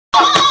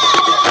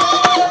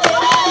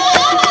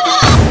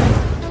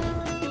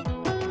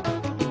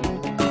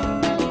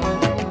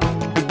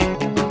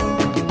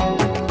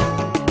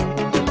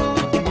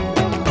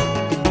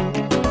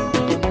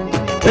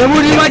Sai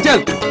muri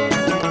Michael.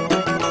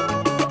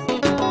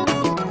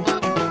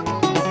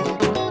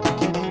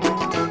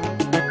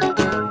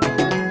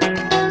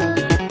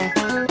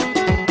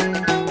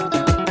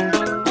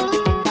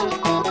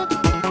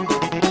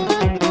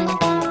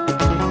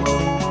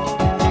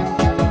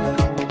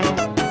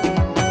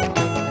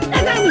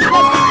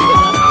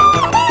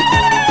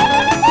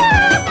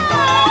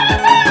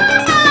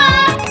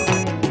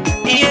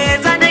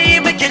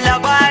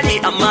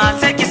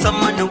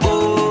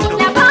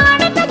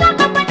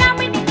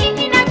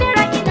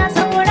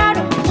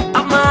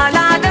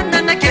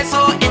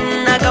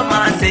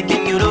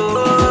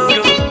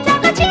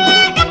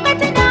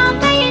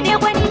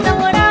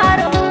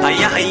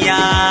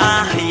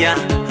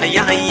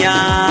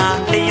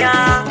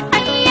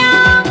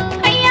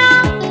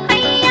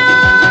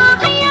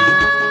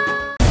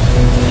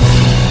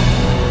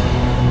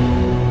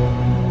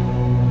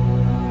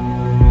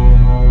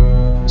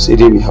 Sai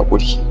dai mai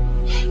haƙuri,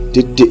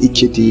 duk da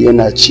ike dai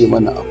yana ce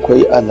mana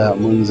akwai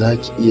alamun za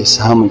ki iya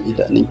samun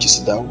idanunki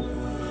su dawo,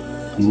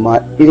 amma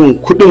irin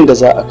kuɗin da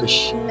za a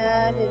kashe.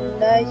 Inna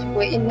lillahi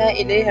wa inna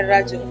ilaihi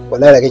raji'un.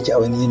 Wallahi da kake a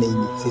wani yanayi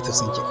ne sai ta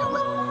sanke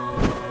kamar.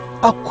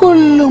 A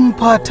kullum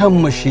fatan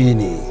mu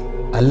shine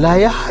Allah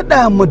ya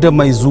haɗa mu da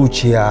mai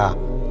zuciya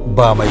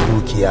ba mai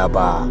dukiya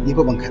ba. Ni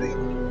fa ban karaya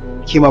ba.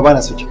 Ke ma bana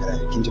so ki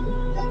karaya, kin ji ba?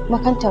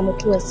 Makanta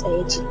mutuwar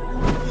tsaye ce.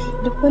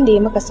 Duk wanda ya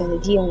maka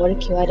sanadiyan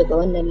warkewa daga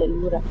wannan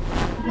lalura,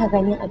 ina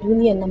ganin a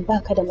duniyan nan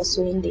baka da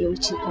masoyin da ya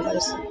wuce kamar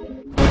su.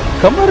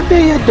 Kamar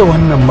dai yadda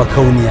wannan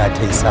makauniya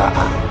ta yi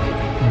sa'a,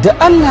 da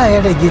Allah ya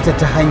rage ta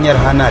ta hanyar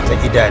hana ta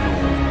idanu,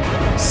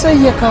 sai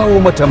ya kawo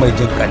mata mai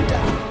jin kanta.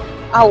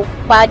 Au,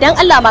 ba dan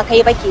Allah ma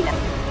kai ba kenan.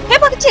 Kai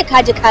ba ce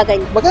ka ji ka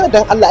gani. Magana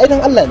dan Allah, ai dan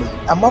Allah ne,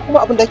 amma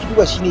kuma abin da ake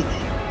duba shine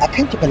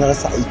akan ki fa na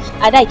rasa aiki.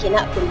 A da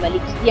kenan Abdul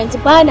Malik, yanzu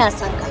ba na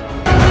son ka.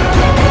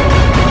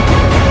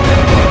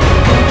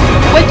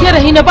 Wai ke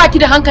Rahina baki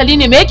da hankali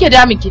ne, me yake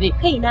damin ki ne?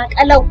 Kaina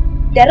kalau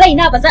da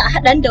raina ba za a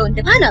haɗa da wanda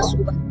bana so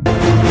ba.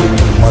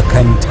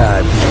 Makanta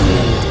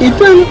biyu.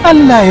 Idan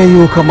Allah ya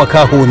yo ka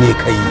makaho ne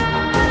kai,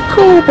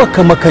 ko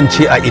baka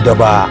makance a ido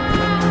ba,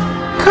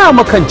 ka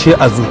makance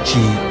a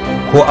zuci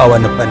ko a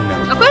wani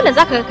fannin. Akwai wanda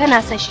zaka ga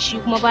kana son shi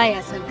kuma baya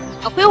son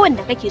ka. Akwai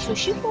wanda kake so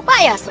shi ko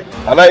baya son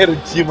ka. Ala irin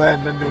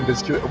timayen nan ne wanda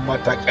suke in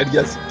mata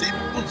ƙarya su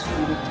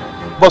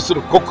ba su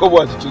da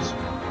kokkobo a jikinsu.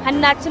 Har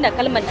na tuna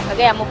kalmar da ka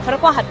gaya min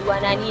farkon haduwa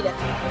na ni da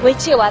wai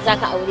cewa za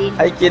ka aure ni.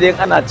 Ai ke dai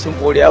ana cin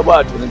koriya ba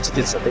a tunan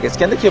cikinsa, da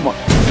gaske nake ma.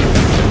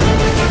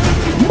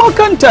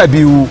 Makanta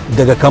biyu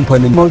daga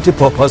kamfanin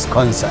Multipurpose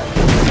Concert.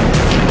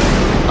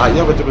 A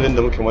yau ba tabbatar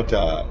da muke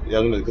mata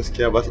ya nuna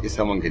gaskiya ba ta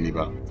isa man gani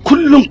ba.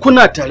 Kullum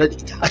kuna tare da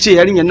ita, a ce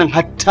yarinyar nan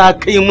har ta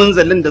kai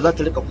munzalin da za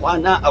ta rika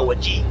kwana a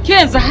waje. Ke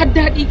yanzu har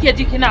daɗi ke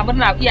ji kina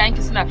murna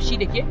iyayenki suna fushi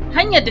da ke?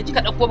 Hanyar da kika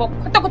ɗauko ba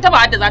kwata-kwata ba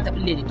hadda za ta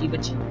bulle da ke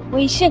bace.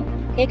 Wai shin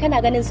kai kana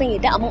ganin son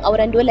yadda amin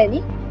auren dole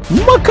ne?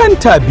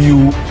 Makanta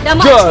biyu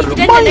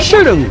jaruman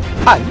shirin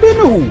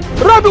Alinuhu,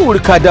 Rabi'u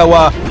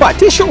Kadawa,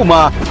 Fatishi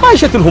Uma,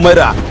 Aishatul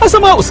Humaira,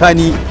 Asama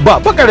Usani,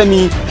 Baba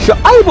Karami,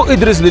 Sha'aibu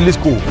Idris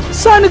Lilisko,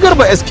 Sani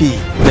Garba SK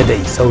da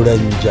dai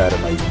sauran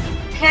jarumai.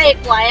 Kai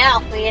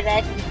kwaya akwai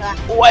rafi fa.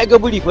 Kowa ya ga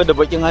buri fa da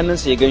bakin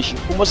hannunsa ya ganshi,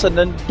 kuma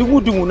sannan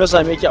dumu-dumu na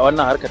same ki a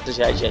wannan harkar ta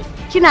shaye-shaye.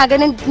 Kina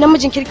ganin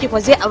namijin kirki ko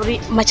zai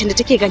aure mace da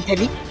take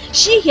gantali?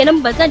 Shi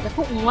kenan ba zan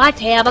tafi in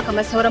wataya ba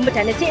kamar sauran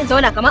mutane sai in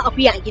zauna kamar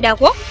akuya a gida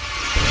ko?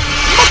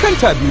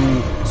 Makanta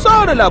biyu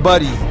tsara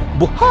labari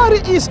Buhari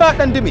Isa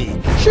Dandime,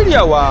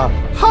 shiryawa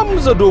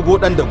Hamza Dogo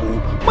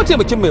Dandago,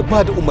 mataimakin mai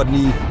bada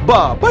umarni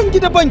ba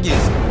Bangida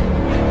Bangis.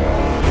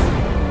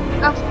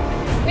 Ah,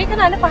 kai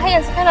kana nufa har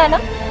yanzu kana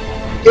nan?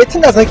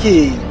 Tunda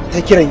sake ta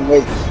kiran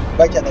wai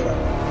ba ki daga.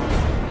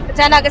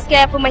 Fita na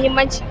gaskiya yafi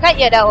muhimmanci, ka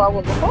iya dawowa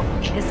gobe ko?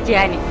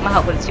 Gaskiya ne,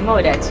 mahaƙurci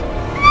mawadaci.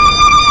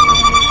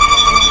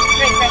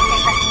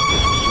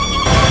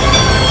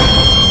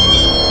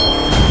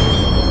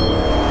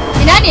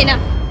 Ina ne nan?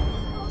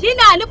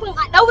 Kina nufin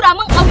a ɗaura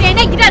min aure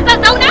nan gidan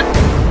zan zauna?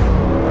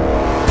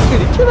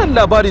 Kirkiran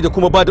labari da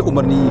kuma bada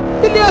umarni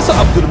Ilyasu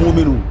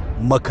Abdulmuminu,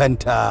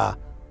 Makanta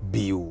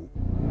biyu.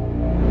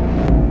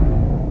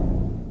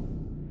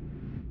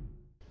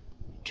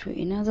 To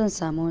ina zan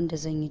samu wanda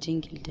zan yi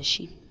jingil da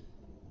shi?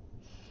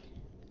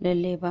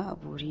 Lalle ba a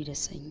buri da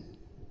sanyi.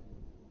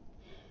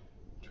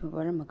 To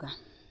bari mu ga.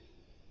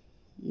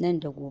 Nan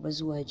da gobe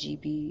zuwa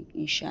jibi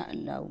insha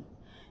Allah.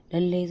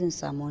 Lalle zan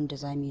samu wanda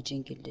za mu yi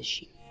jingil da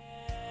shi.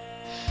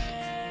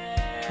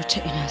 To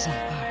ta ina zan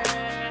fara?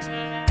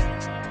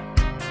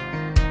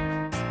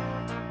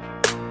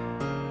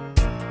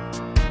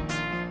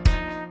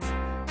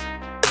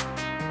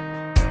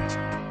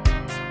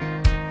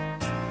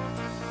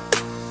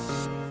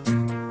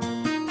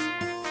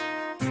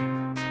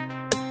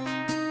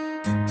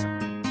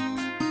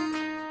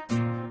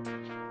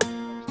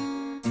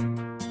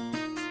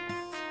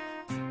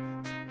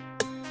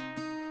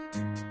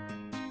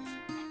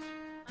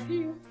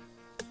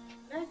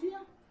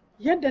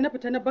 Yadda na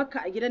fita na bakka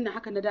a gidan nan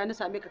haka na da na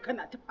same ka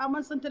kana ta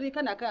faman santare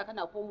kana kaya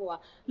kana komowa.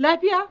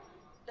 Lafiya?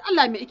 Da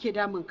Allah me yake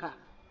damun ka?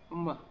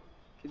 Umma,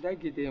 ki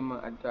dage da yamma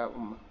addu'a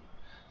umma.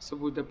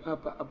 saboda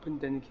babu abin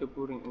da nake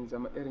burin in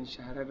zama irin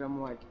shahararren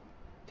mawaƙi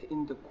ta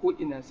inda ko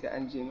ina sai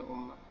an je ni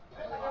umma.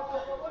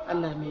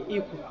 Allah mai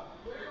iko.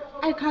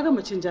 Ai ka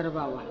gama cin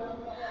jarabawa.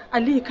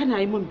 Ali kana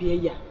yi min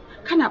biyayya.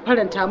 Kana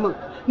faranta min.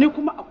 Ni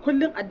kuma a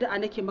kullun addu'a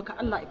nake maka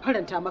Allah ya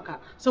faranta maka.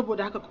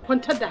 Saboda haka ka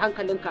kwantar da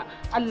hankalinka.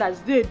 Allah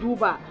zai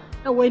duba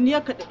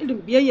ɗawainiyarka da irin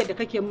biyayya da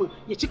kake min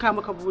ya cika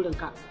maka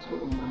burinka.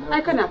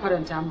 Ai kana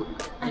faranta min.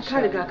 Ai ka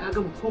riga ka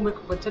gama komai ka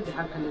kwantar da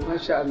hankalinka.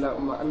 Masha Allah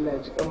umma, Allah ya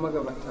ji kan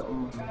magabata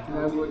umma.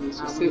 Na gode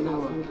sosai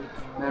umma.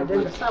 Na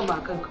gode. Sa ma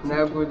kanka.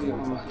 Na gode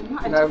umma.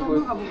 Na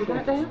gode. Abu guda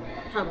ɗaya?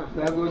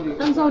 Na gode.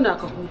 Dan zauna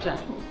ka huta.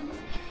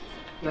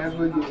 Na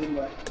gode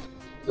umma.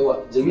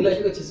 Yawa, Jamila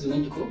kika ce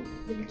sunanki ko?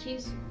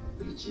 Bilkisu.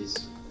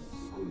 Bilkisu.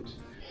 Good.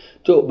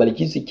 To,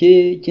 Bilkisu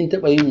ke kin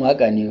taɓa yin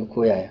waƙa ne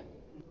ko yaya?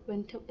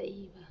 Ban taɓa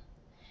yi ba.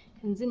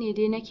 Yanzu ne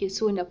dai nake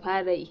so na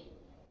fara yi.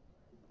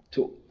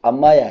 To,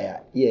 amma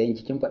yaya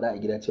iyayenki kin faɗa a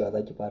gida cewa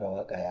za ki fara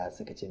waƙa ya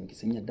suka ce miki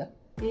sun yarda?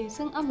 Eh,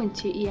 sun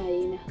amince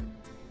iyayena.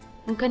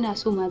 In kana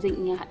so ma zan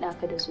iya haɗa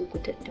ka da su ku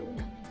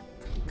tattauna.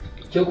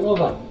 Ke kuma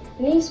ba?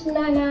 Ni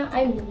sunana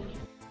Amina.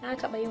 Na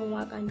taɓa yin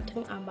waƙa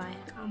tun a baya,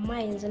 amma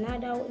yanzu na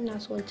dawo ina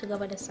so in ci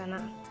gaba da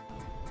sana'a.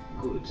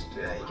 Good.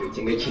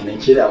 Kin ga kenan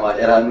ke da ma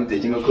ƴar hannu da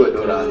kin ga kawai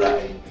ɗora za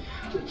a yi.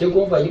 Ke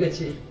kuma ba kika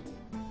ce?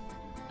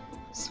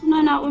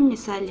 Sunana Ummi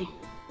Sale.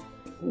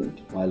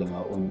 Good.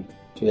 Malama Ummi.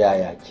 To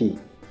yaya ke?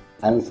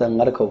 An san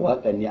harkar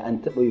waƙa ne an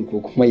taɓa yi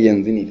ko kuma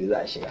yanzu ne da za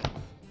a shiga?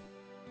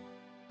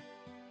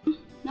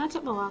 Na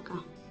taɓa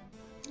waƙa.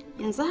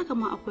 Yanzu haka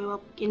ma akwai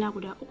waƙoƙina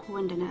guda 3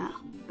 wanda na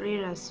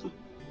rera su.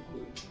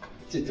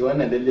 Citi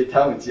wannan lalle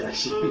ta wuce a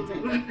shi.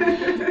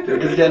 To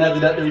gaskiya na ji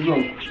daɗin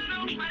zuwan ku.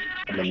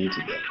 Allah ya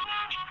ci da.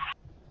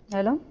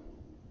 Hello?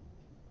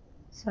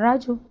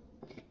 Siraju?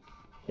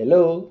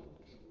 Hello?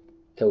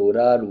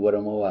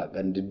 Tauraruwar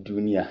mawaƙan duk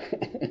duniya.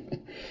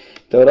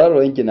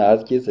 Tauraruwanki na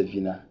haske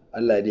Safina.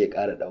 Allah dai ya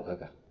ƙara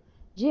ɗaukaka.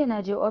 Jiya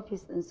na je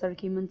ofis ɗin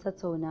sarki mun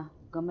tattauna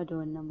game da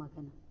wannan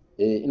magana.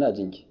 Ina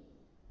jinki.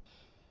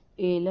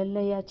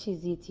 Lallai ya ce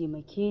zai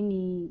taimake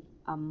ni,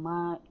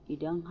 amma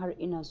idan har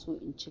ina so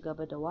in ci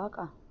gaba da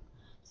waƙa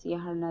sai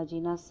har na je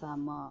na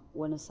samu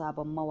wani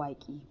sabon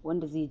mawaƙi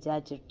wanda zai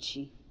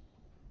jajirce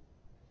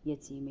ya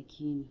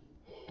taimake ni.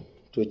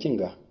 To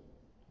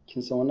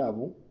kin san wani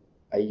abu?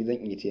 Ai zan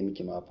iya ce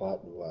miki ma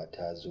faɗuwa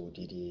ta zo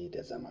daidai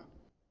da zama.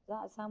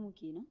 Za a samu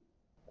kenan?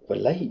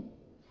 Wallahi,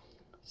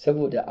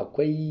 saboda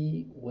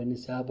akwai wani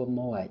sabon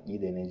mawaƙi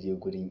da na je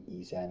gurin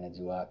Isa na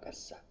ji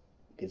waƙarsa.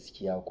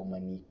 Gaskiya kuma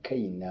ni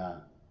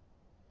kaina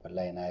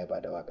wallahi na yaba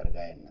da waƙar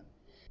gayan nan.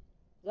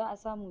 Za a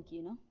samu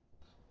kenan?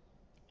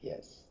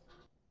 Yes.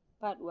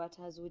 Faɗuwa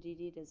ta zo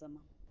daidai da zama.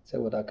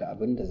 Saboda haka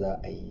abin da za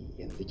a yi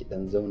yanzu ki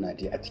dan zauna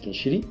dai a cikin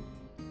shiri,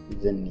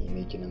 zan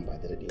neme ki nan ba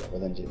da daɗewa ba,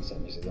 zan je in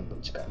same shi zan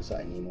bincika in sa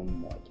a neman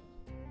mawaƙi.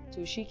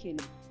 To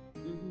shikenan.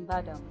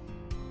 Ba damu.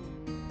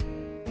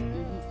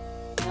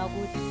 Na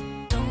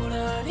gode.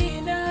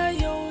 Taurari na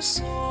yau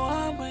so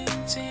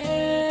amince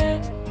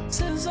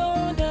su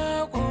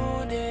zauna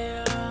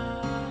godiya.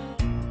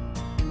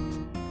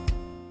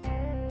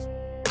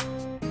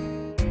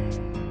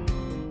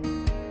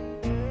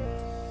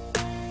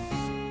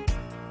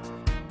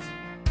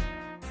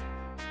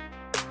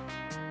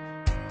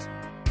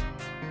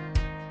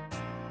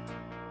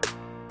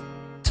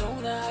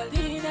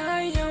 Taurari na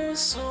yau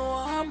so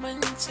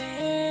amince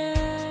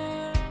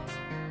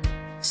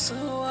su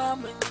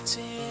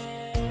amince.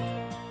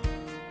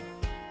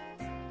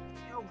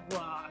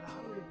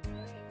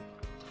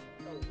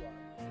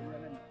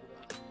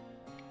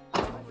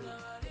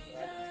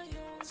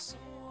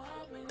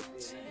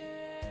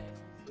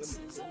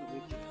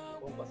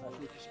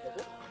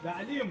 Ga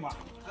Aliyu ma.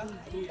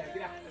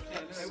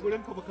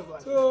 Gurin ka baka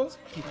zuwa.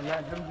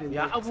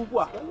 Ya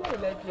abubuwa.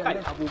 Kai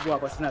abubuwa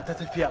ba suna ta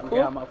tafiya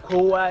ga ma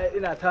kowa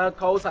ina ta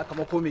kawo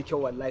sakamako mai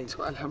kyau wallahi.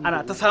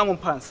 Ana ta samun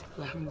fans.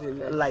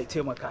 Alhamdulillah. Allah ya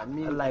taimaka.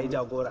 Allah ya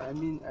jagora.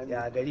 Amin.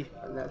 Ya gari.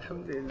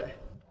 Alhamdulillah.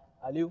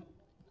 Aliyu,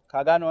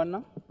 ka gane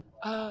wannan?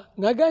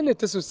 Na gane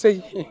ta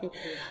sosai.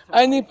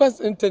 Ani fans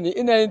ɗinta ne,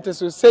 ina yin ta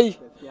sosai.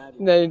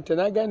 Ina yin ta,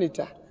 na gane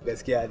ta.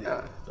 Gaskiya ne.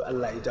 To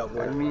Allah ya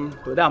jagora.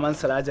 To daman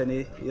Siraja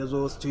ne ya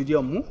zo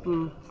studiyon mu.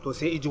 To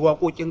sai iji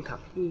waƙoƙinka.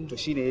 To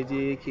shine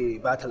yaje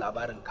yake ba ta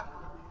labarinka.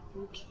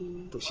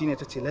 To shine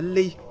ta ce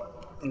lallai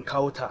in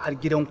kawo ta har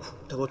gidanku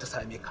ta zo ta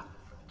same ka.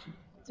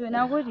 To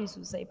na gode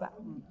sosai ba.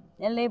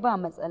 Lallai ba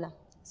matsala.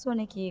 So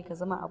nake ka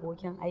zama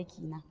abokin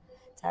aiki na.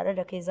 Tare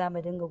da kai za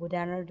mu dinga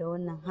gudanar da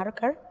wannan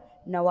harkar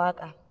na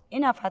waƙa.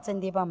 Ina fatan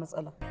dai ba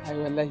matsala. Ai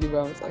wallahi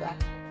ba matsala.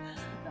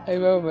 Ai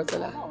ba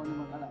matsala.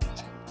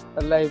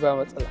 Wallahi ba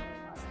matsala.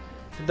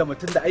 Tunda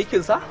mutum da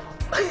aikinsa?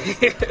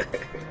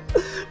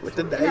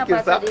 Mutum da aikinsa?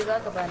 Ina fata dai za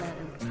ka bana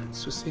ɗin.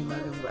 Sosai ma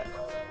zan ba.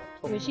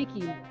 To shi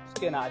ke nan.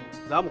 Suke na Ali,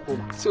 za mu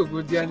koma. So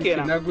godiya nake,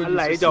 na gode sosai.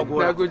 Allah ya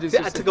jagora. Na gode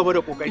sosai. Sai a ci gaba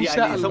da kokari a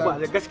ne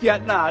saboda gaskiya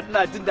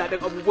ina jin daɗin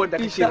abubuwan da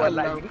kake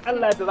wallahi. In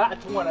Allah ya za a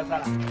cimma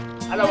nasara.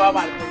 Allah ba mu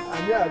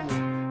alƙawari.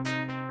 Amin.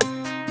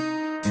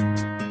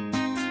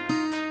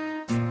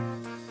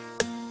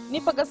 Ni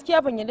fa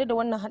gaskiya ban yarda da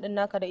wannan haɗin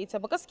naka da ita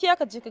ba. Gaskiya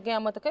ka je ka gaya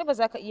mata kai ba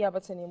za ka iya ba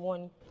ta nemi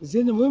wani.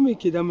 Zainab wai me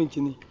ke damun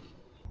ki ne?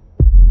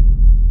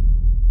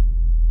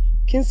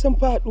 Kin san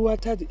fa haɗuwa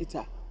ta da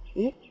ita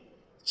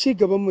ci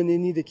gaban mu ne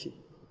ni da ke.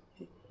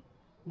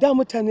 Da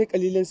mutane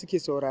kalilan suke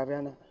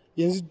saurara na,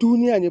 yanzu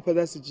duniya ne fa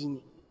za su ji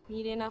ni.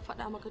 Ni dai na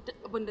faɗa maka duk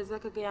abin da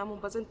zaka gaya min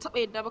ba zan taɓa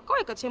yadda ba,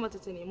 kawai ka ce mata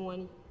ta nemi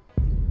wani.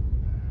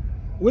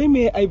 Wai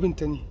me ya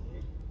aibinta ne?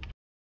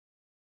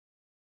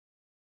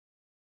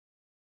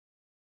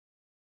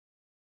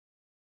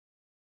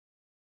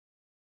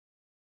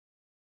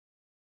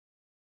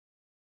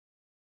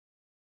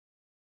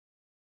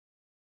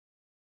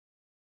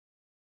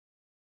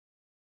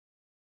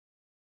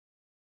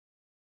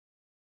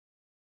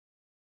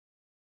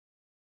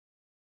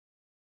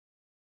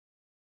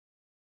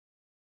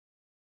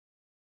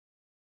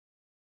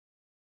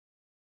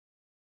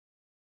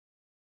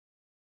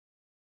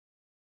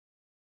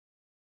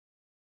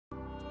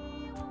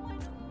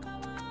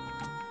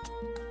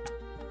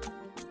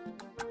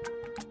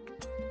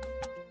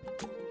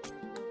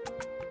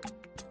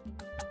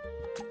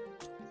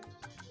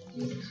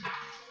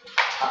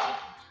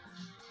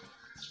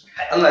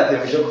 Allah ya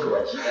taimake ku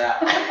baki daya.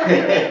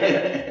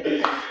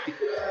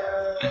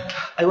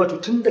 Ai wato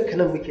tun da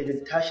kanan muke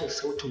jin tashin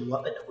sautin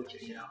waka da kuke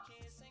rera.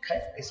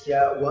 Kai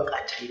gaskiya waka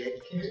ta yi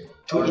daɗi.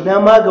 To ina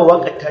ma ga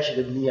wakar ta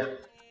shiga duniya.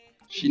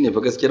 Shine fa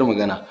gaskiyar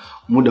magana,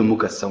 mu da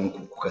muka san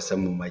ku kuka san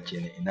mu ma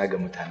kenan, ina ga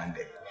mutanen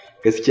gari.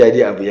 Gaskiya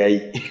dai abu yayi.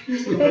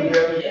 Mun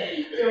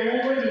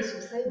gode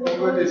sosai. Mun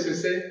gode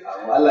sosai.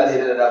 Allah ne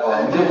da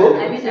dafa mu je ko?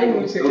 Abin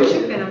mu ce shi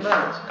kenan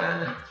ba.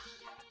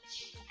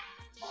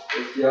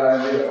 Gaskiya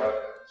ne da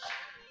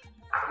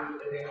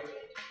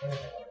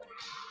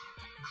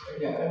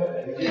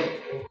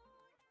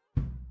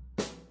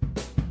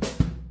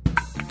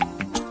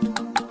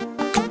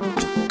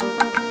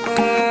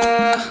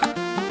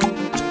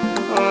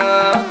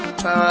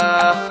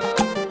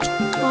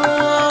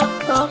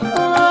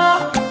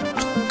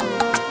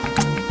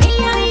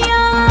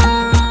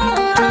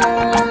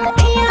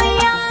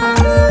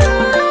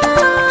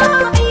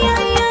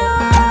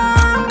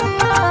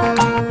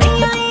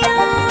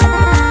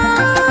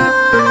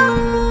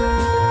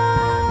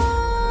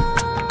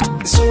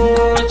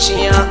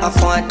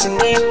akwati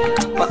ne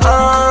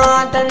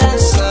ma'adanin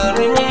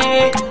sirri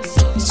ne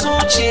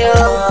zuciya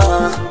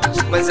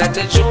ba za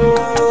ta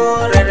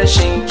jure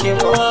rashin ki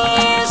ba.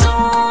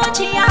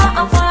 Zuciya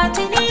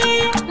akwati ne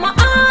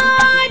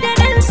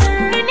ma'adanin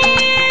sirri ne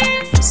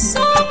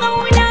so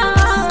kauna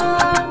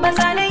ba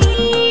za na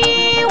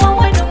yi wa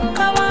wani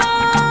kama.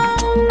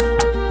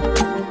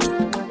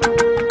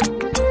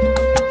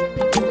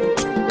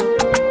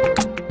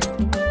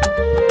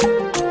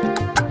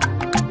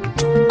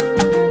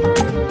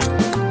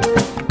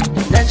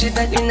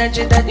 Na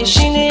ji daɗi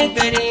shine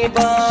gari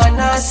ba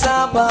na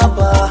saba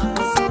ba.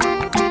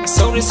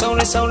 Sauri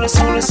sauri sauri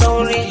sauri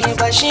sauri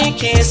ba shi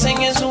ke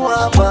sanya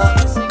zuwa ba.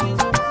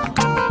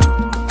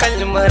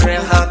 Kalmar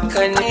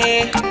haka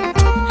ne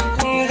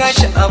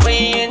gashi a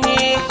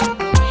bayyane,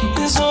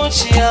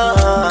 zuciya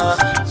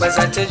ba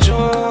za ta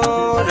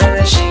jure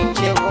rashin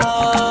ki ba.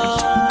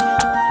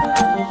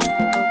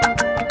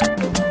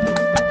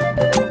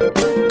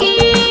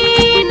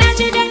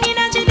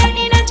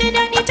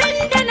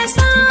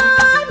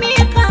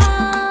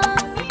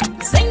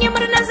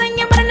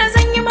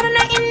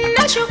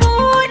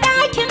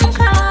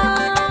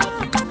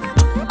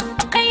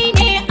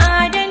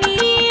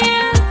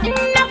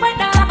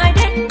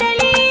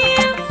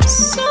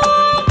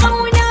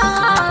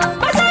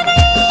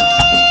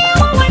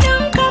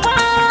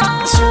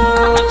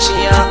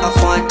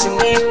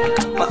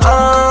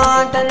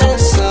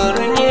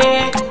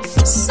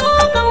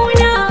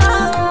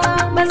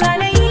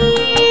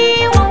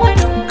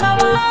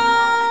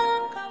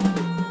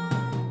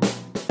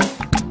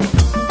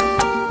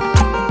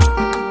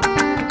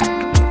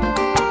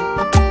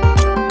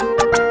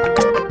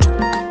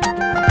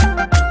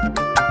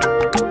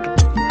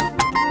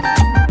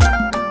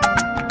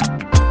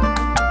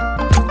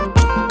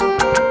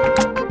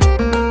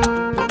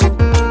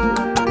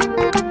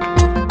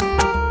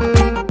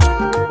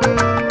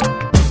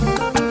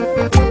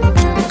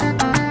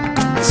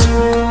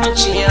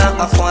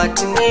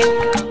 Akwati ne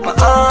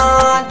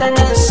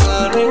ma'adanin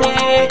sirri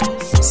ne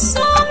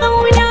so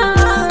kauna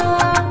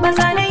ba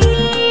za na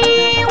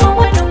yi wa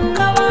wani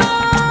kama.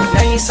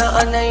 Na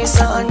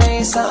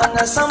yi sa'a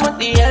na samu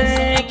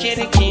diyar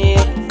kirki,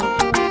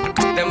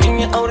 da mun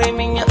yi aure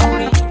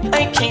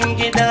aikin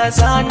gida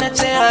za na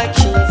taya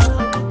ki.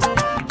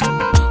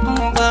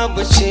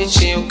 Babu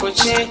cece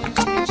kuce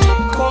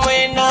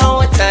komai na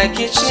wata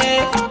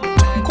kice,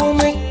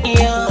 komai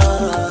iya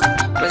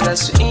ba za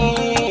su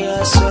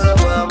iya su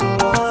raba mu.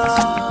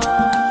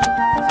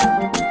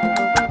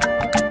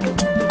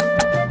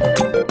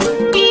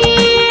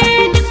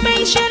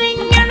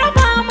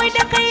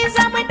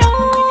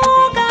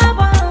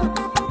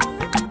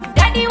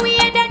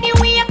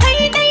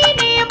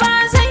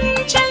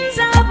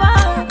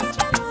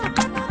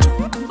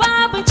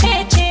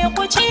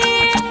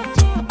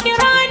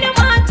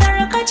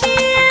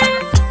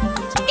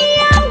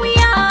 Iya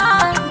wuya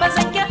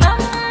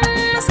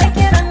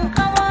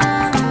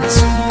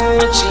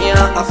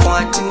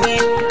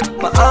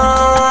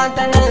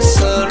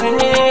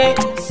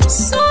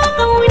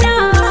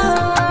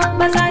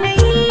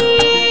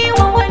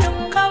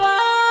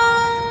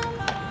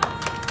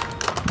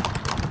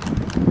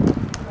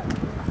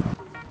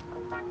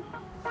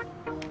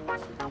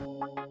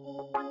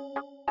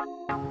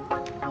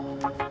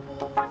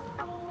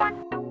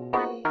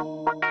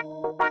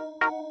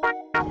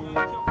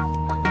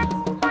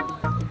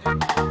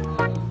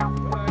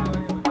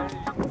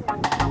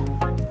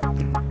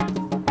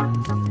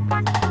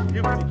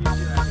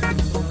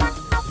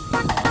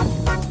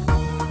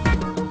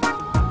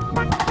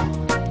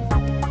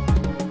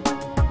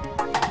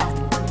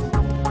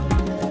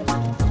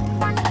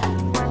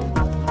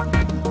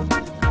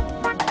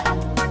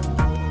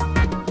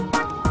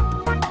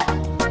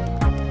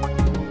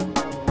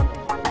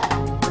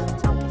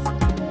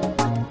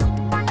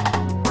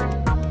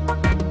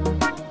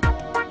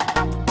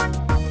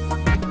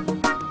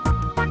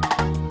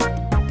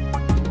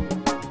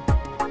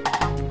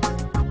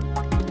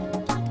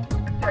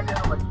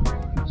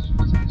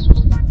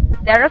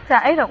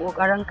Darakta ai da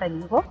kokarin ka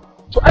ne ko?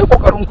 To ai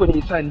kokarin ku ne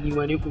yasa ni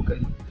ma ne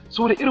kokari.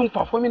 Saboda irin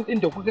performance din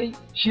da kuka yi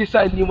shi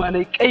yasa ni ma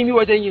nayi kaimi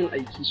wajen yin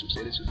aiki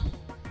sosai da sosai.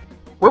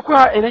 Wai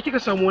kuwa ina kika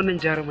samu wannan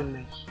jarumin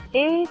nan?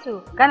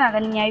 To kana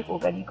ganin yayi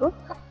kokari ko?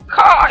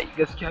 Kai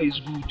gaskiya is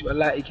good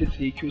wallahi aikin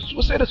sa yake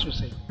sosai da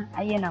sosai.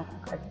 Ai yana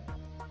kokari.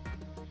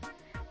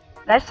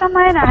 Gashi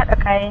ma yana hada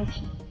kayan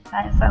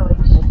sawa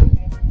shi.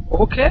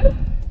 Okay.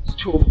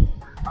 To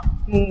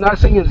na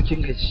san yanzu kin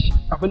gaji.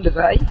 Abinda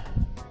za a yi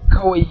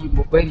kawai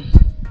mu bari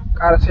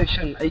ƙarasar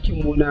shan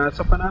aikin mu na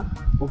safana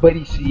mu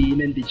bari sai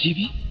nan da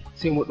jibi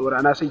sai mu dora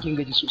na san kin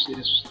gaji sosai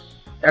da sosai.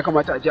 Ya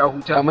kamata a ji a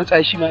huta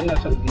matsayi shi ma ina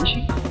son gan shi.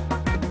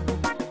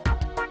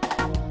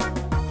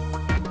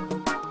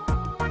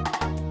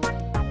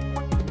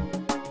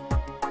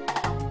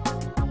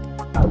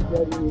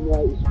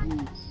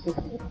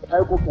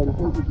 Ai kokarin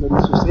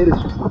kokari sosai da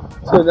sosai.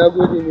 So na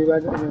gode ne ba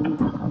da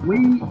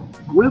amani.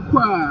 Wai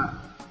kwa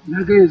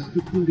na ga yanzu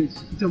duk kun gaji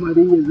ita ma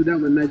dai yanzu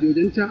daman na je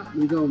wajen ta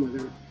mun gama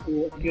magana.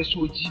 Ke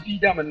so jibi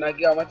daman na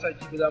gaya mata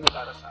jibi za mu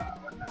karasa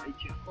wannan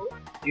aikin.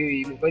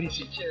 Mu bari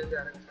sai ce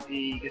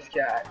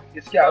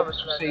gaskiya abu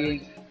sosai.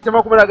 Ita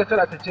ma kuma na ga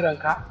tana ta jiran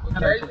ka.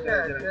 Tana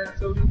jiran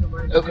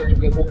ka.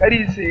 Okay,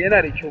 kokari sai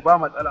yana da kyau ba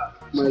matsala.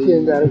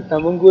 Shi da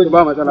mun gode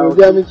ba matsala.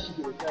 Godiya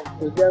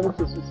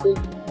miki sosai.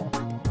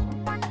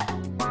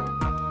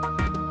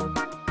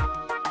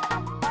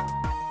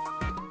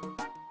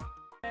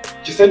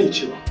 Ki sani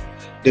cewa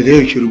daga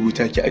yau ki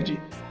rubuta ki aje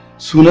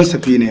sunan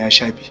Safina ya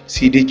shafe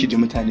sai dai ki ji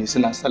mutane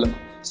suna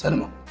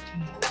Salma.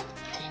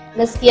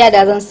 Gaskiya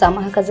da zan samu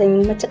haka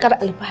zan yi matukar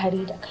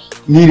alfahari da kai.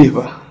 Ni ne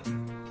ba.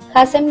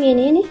 Ka san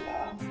menene?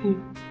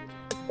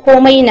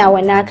 Komai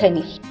nawa naka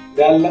ne.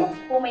 Da Allah.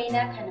 Komai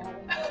naka nawa.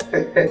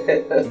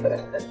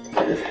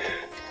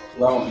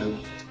 Salamu alaikum.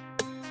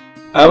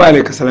 Wa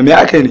alaikum salam,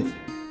 ya aka ne?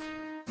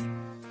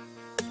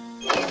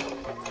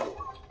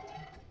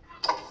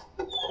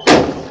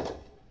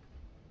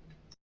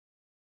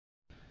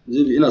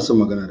 Jibi ina son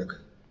magana da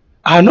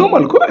kai.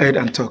 Normal, go ahead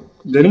and talk.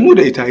 Da ni mu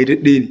da ita ai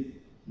daɗe ne.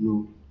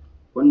 No,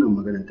 wannan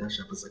magana ta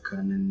shafi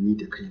tsakanin ni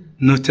da kai.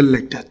 Nothing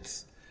like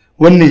that.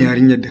 Wannan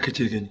yarinyar da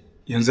kake gani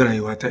yanzu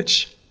rayuwa ta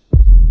ce.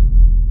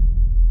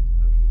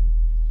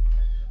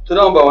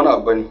 Tunan ba wani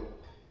abu bane.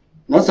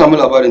 Na samu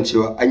labarin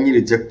cewa an yi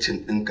rejection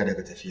ɗinka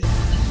daga tafiya.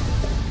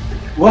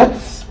 What?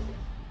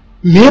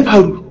 Me ya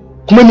faru?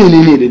 Kuma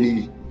menene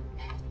dalili?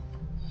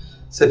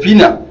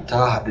 Safina ta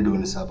haɗu da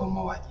wani sabon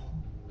mawaƙi.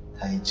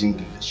 Ta yi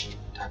jingle da shi,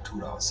 ta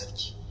tura wa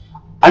sarki.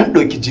 An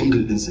ɗauki jingle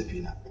ɗin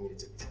Safina, an yi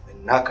rejection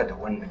ɗin naka da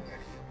wannan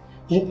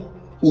yare.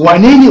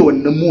 Wane ne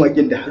wannan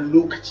mawaƙin da har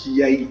lokaci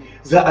yayi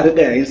za a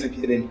riƙa yayin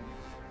Safina ne?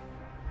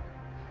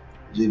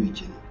 Jebi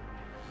kenan.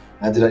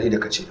 Na ji daɗi da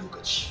kace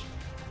lokaci.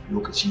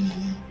 Lokaci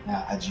ne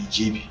na aji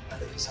jebi a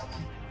ɗauki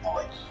sabon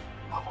mawaƙi.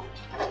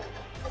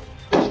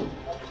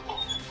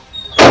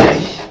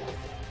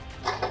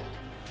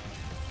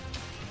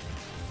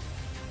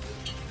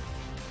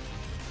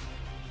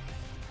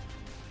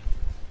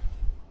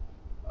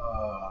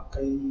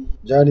 Kai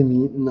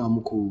jarumi ina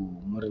muku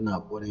murna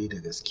ƙwarai da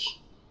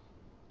gaske.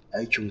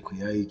 Aikinku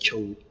ya yi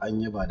kyau,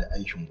 an yaba da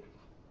aikinku.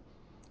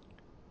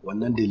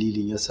 Wannan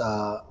dalilin ya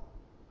sa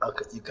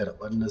aka ƙi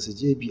karɓar nasu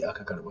jebi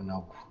aka karɓi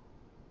naku.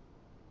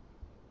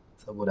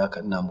 Saboda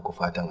haka ina muku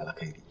fatan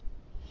alkhairi.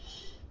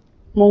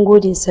 Mun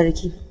gode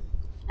sarki.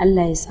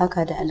 Allah ya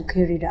saka da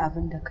alkhairi da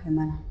abin da kai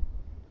mana.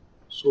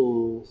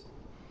 So,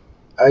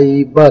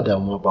 ai ba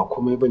damuwa ba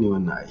komai bane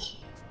wannan ai.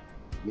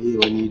 Me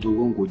wani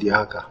dogon godiya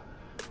haka?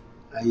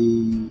 Ai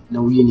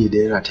nauyi ne da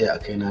ya rataya a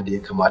kaina da ya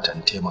kamata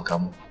in taimaka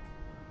muku.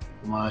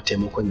 Kuma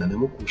taimakon da na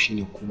muku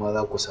shine kuma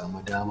za ku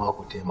samu dama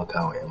ku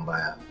taimaka wa 'yan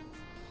baya.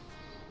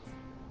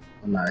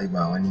 Wannan ai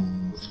ba wani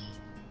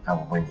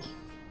abu bane.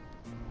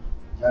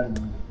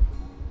 Jarumi,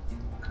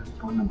 ka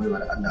riƙe wannan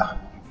baiwar Allah.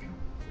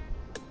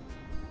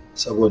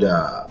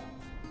 Saboda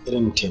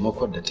irin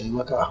taimakon da ta yi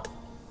maka,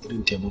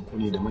 irin taimako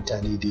ne da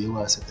mutane da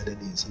yawa suka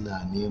daɗe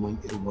suna neman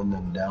irin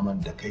wannan damar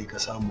da kai ka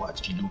samu a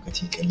cikin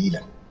lokaci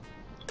kalilan.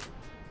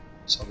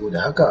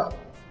 Saboda haka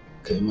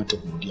ka yi mata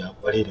godiya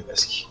ƙwarai da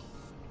gaske.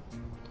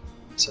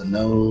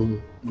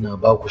 Sannan ina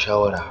ba ku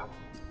shawara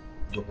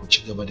da ku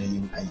ci gaba da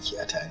yin aiki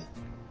a tare.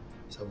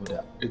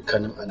 Saboda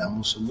dukkanin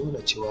alamu sun nuna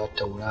cewa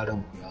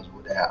tauraron ku ya zo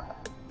ɗaya.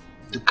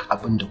 Duk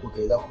abin da kuka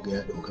yi za ku ga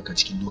ya ɗaukaka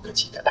cikin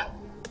lokaci kaɗan.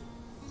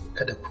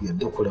 Kada ku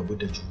yarda ku rabu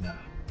da juna,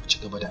 ku ci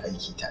gaba da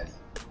aiki tare.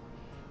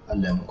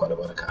 Allah ya muku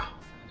albarka.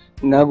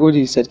 Na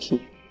gode sarki.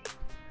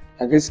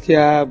 A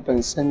gaskiya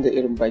ban san da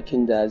irin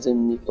bakin da zan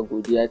miƙa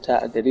godiyata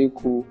a gare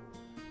ku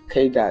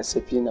kai da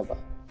Safina ba.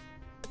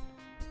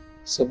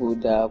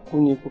 Saboda ku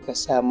ne kuka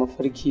sa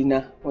mafarki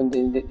na wanda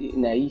ni daɗe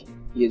ina yi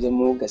ya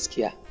zama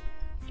gaskiya.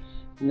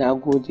 Na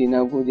gode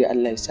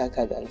Allah ya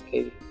saka da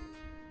alkhairi.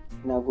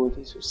 Na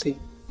gode sosai.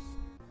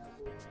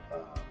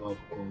 Babu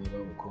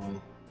komai.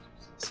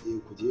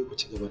 Sai ku je ku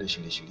ci gaba da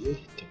shirye-shirye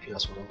tafiya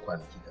sauran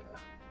kwanaki kaɗan.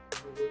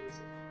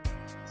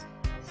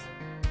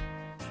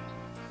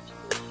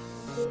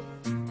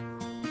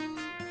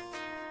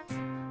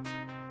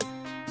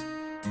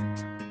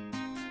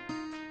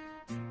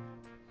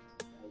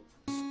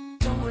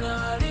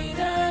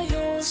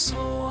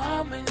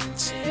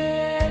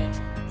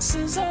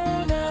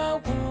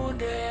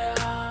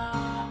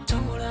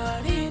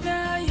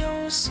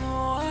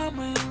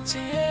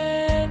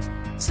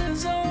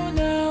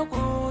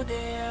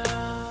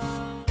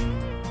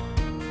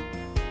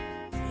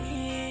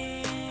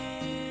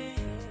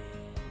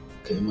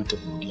 ka yi mata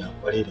godiya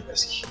kwarai da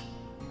gaske.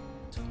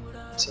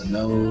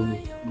 Sannan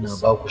ina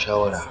ba ku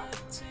shawara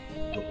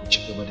da ku ci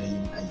gaba da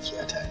yin aiki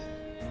a tare,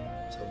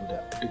 saboda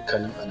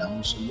dukkanin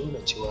alamu sun nuna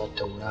cewa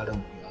tauraron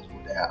ku ya zo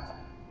daya.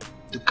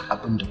 Duk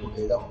abin da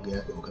kuka yi za ku ga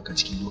ya ɗaukaka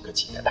cikin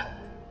lokaci kaɗan.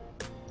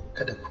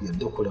 Kada ku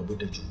yarda ku rabu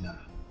da juna,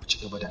 ku ci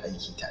gaba da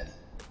aiki tare.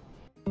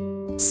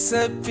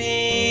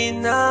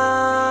 Safina,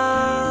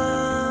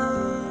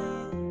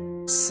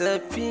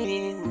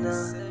 Safina,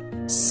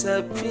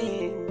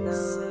 Safina.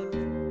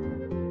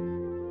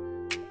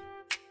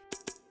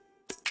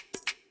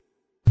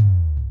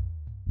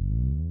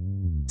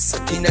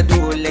 Safina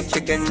dole ki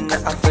ganna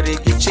a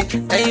firgice,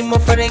 ai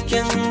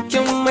mafarkin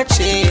kin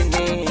mace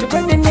ne. Ki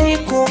bani ne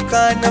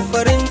kuka na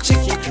farin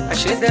ciki,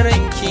 ashe da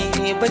ranki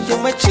baki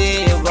mace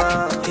ba.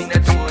 Safina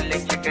dole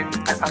ki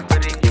ganna a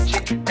firgice,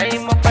 ai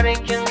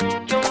mafarkin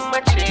kin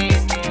mace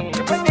ne.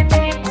 Ki bani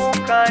ne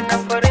kuka na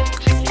farin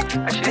ciki,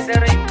 ashe da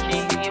ranki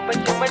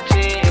baki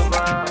mace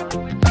ba.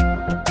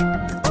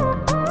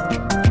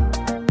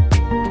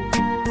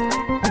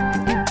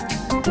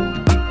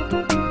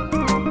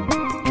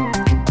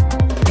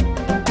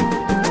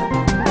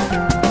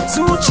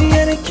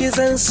 Zuciyar ki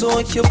zan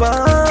so ki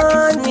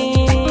bani,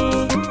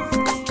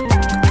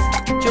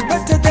 ki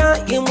bata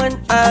da'iman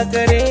a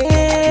gare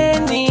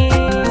ni.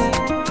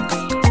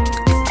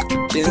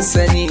 Kin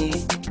sani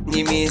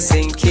ni me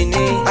san ki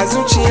ne, a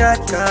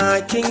zuciyata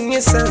kin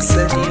yi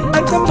sansani.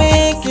 An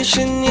tambaye ki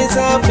shin ni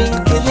zaɓin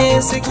ki ne,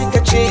 sai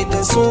kika ce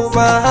da su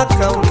ba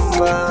hakan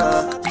ba.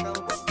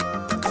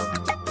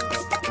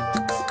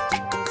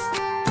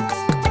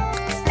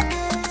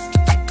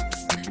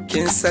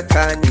 Kin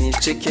saka ni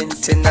cikin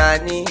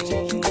tunani,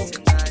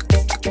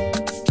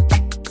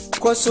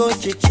 ko so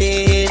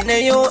kike na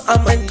yau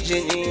aman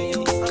jini.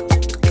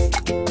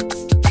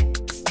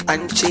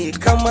 An ce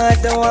kama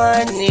da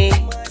wane,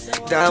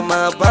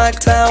 dama ba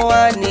ta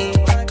wane.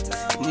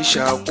 Ni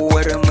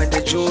shakuwar mu da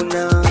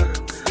juna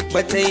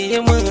ba ta yi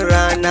min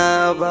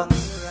rana ba.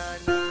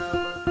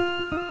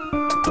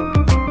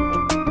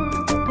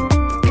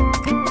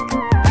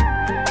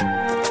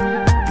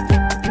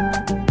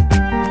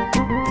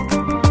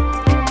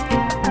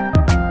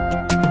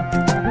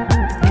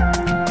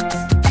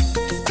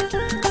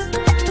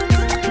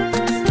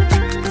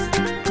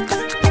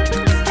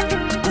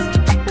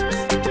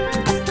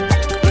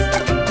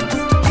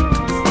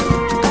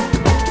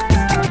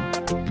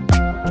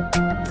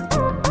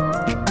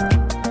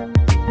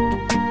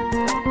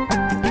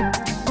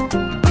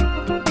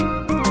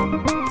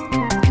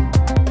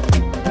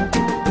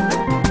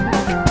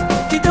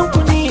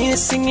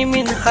 Sun yi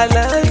min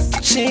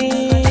halarci,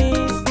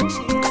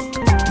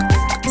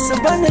 su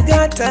bani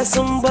gata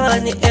sun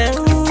bani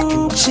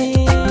yanci.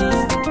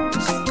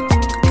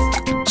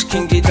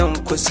 Cikin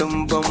gidanku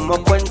sun ban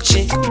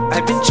makwanci,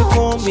 abinci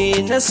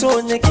komai na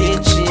so nake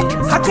ci.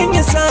 Hakan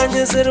ya sa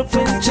ni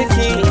zurfin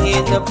ciki,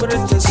 na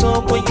furta so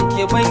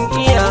ki ban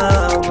iya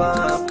ba.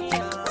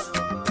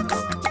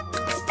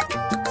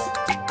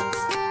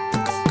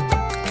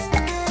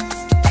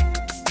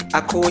 A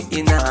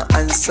ko'ina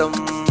an san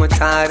mu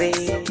tare,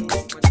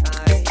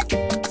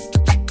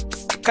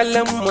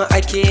 kallon mu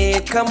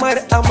ake kamar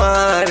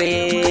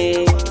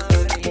amare.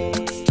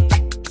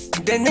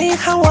 Da nai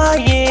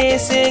hawaye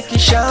sai ki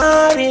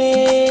share,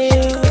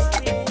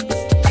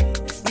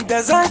 da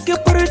za ki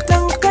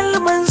furtan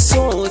kalman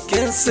so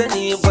kin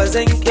sani ba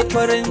zan ki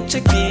farin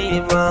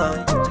ciki ba.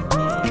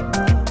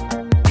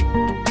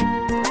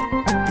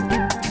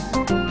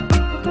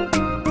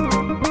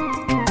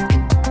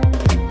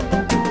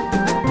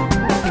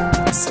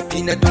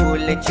 Safina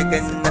dole ki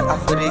ganna a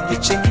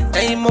firgice,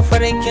 ai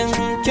mafarkin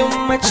kin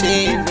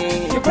mace ne.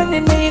 Ki bani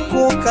ne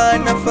kuka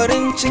na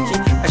farin ciki,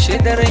 ashe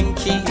da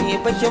ranki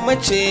baki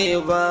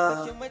mace ba.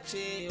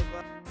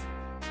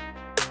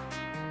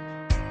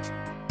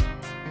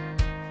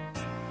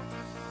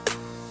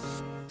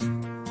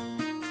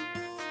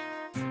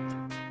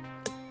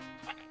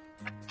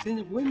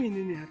 Zainab, wai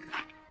menene haka?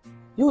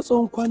 Yau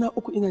tsawon kwana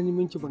 3 ina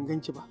neman ki ban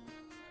ganki ba,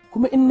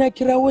 kuma in na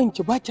kira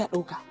wayanki ba kya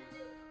ɗauka.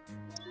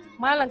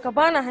 Malam ka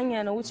bani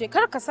hanya na wuce,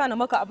 kar ka sa na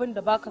maka abin da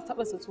baka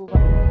taba zato ba.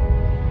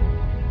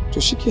 To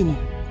shikenan,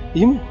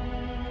 yi mu.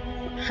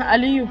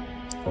 Aliyu,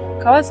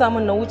 ka wasa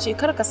min na wuce,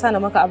 kar ka sa na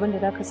maka abin da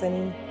zaka sani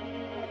ni.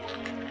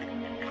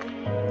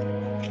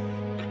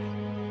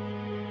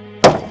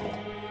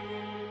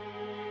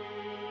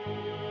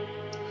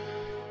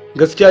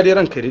 Gaskiya dai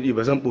ranka daɗi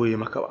ba zan ɓoye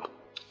maka ba.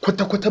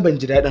 Kwata-kwata ban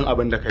ji daɗin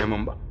abin da ka yi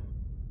min ba.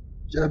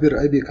 Jabir,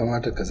 ai bai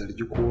kamata ka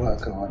zargi kowa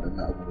akan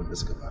waɗannan abubuwan da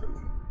suka faru.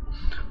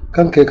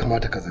 Kanka ya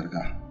kamata ka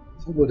zarga,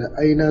 saboda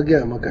ai na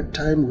gaya maka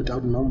time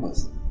without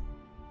numbers.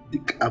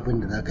 Duk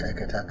abin da za ka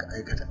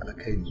aikata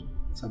alkhairi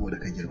saboda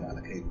ka girma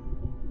alkhairi.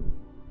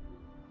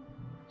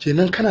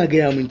 Kenan kana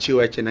gaya min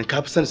cewa kenan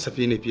ka fi son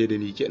Safina fiye da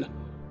ni kenan.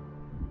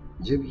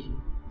 Jabi,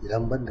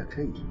 idan ban da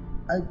kai,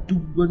 ai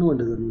duk wani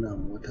wanda zai nuna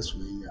mu wata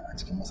soyayya a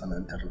cikin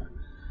masana'antar nan,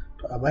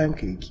 to a bayan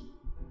ka yake,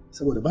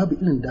 saboda babu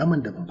irin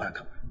daman da ban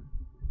baka ba.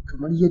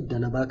 Kamar yadda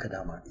na baka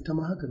dama, ita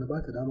ma haka na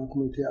baka dama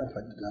kuma ita ya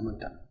amfani da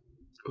damanta.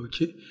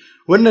 Ok,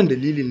 wannan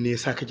dalilin ne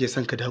yasa kake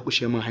son ka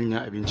dakushe min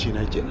hanya abinci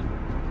na kenan.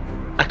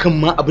 Akan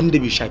ma abin da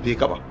bai shafe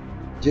ka ba.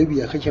 Jabi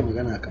ya kake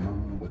magana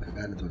kaman baka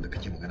gane da wanda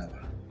kake magana ba.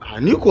 A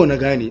ni ko na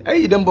gane,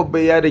 ai idan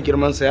babban ya da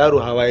girman sa yaro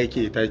hawa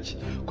yake taki.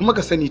 Kuma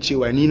ka sani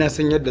cewa ni na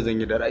san yadda zan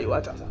yi da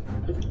rayuwata.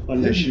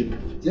 Wannan shi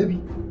Jabi.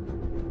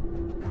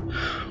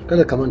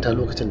 Kada ka manta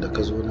lokacin da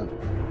ka zo nan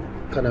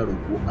kana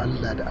roƙo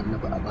Allah da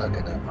Annabi a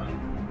baka dama.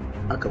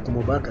 Aka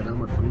kuma baka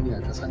damar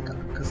duniya ta san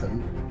ka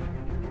sani.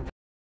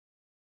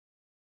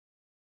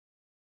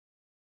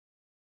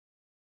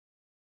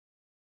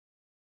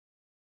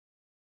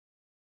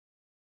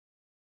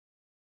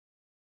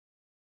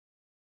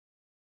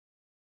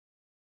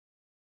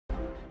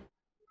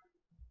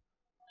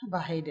 Ba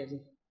haidari,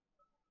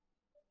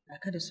 ba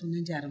ka da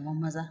sunan jaruman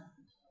maza.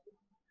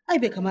 Ai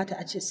bai kamata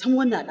a ce san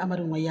wannan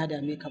al'amarin wai ya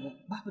dame ka ba.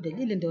 Babu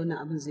dalilin da wannan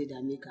abin zai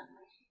dame ka.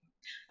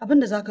 Abin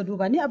da zaka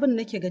duba ni abin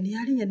da nake gani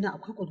yarinyar nan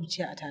akwai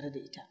ƙuruciya a tare da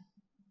ita.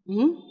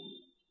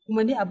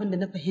 Kuma ni abin da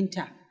na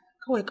fahimta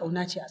kawai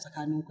ƙauna ce a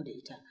tsakaninku da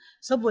ita.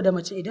 Saboda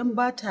mace idan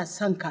ba ta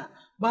son ka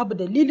babu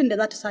dalilin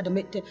da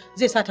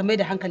zai sa ta mai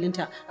da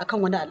hankalinta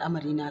akan wani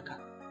al'amari naka.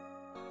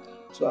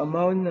 To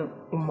amma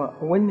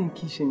wannan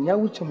kishin ya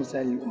wuce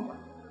misali umma.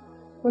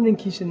 Wannan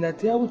kishin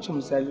nata ya wuce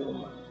misali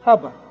umma.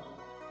 Haba.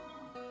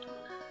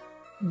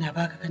 Na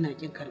baka kana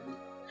kin karbi.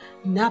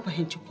 Na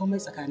fahimci komai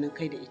tsakanin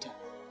kai da ita.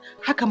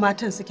 Haka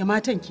matan suke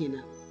matan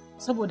kenan.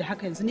 Saboda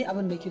haka yanzu ne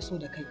abin da nake so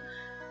da kai.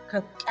 Ka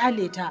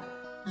kyale ta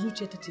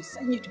zuciyarta ta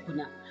sanyi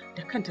tukuna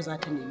da kanta za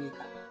ta neme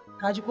ka.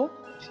 Ka ji ko?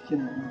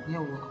 Cikin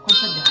yawa ka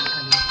kwantar da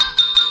hankali.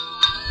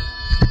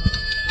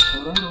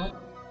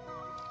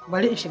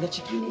 Bari in shiga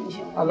ciki ne in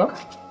shi. Alo?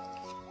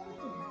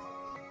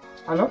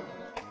 Alo?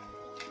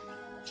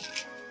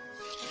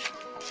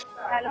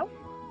 Alo?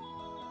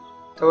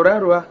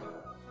 Tauraruwa?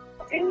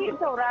 In ni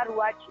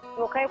tauraruwa ce,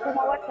 to kai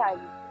kuma wata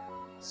ne.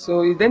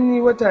 So idan ni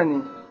wata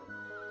ne,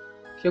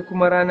 ke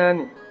kuma rana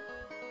ne,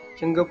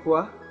 kin ga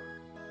kuwa?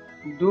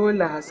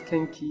 Dole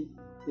haskenki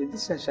ya ji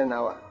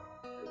shashanawa.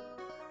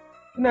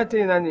 Kina ta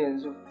ina ne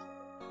yanzu?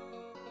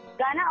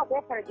 Gani a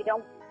kofar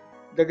gidanku.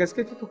 Da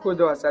gaske kika ko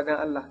da wasa don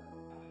Allah?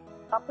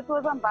 Ka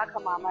fito zan baka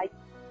mamaki.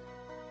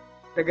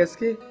 Da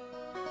gaske?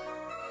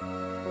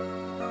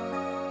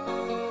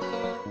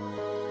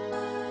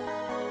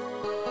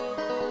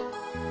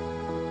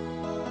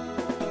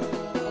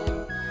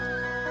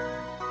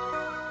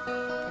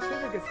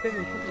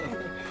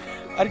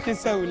 Har kin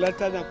sa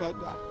hulata na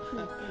faɗuwa.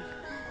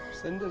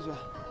 San da zuwa.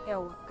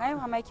 Yawa, kai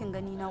mamakin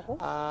gani na ko?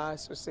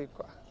 Sosai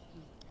kuwa.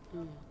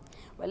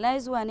 Wallahi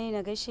zuwa ne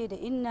na gaishe da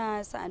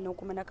inna sa'annan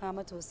kuma na kama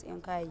mata wasu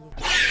 'yan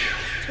kayayyaki.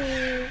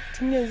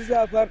 Tun yanzu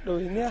za a fara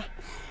ɗawainiya?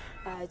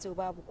 To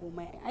babu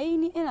komai. Ai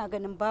ni ina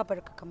ganin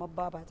babarka kamar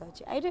babata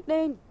ce. Ai duk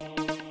ɗaya ne.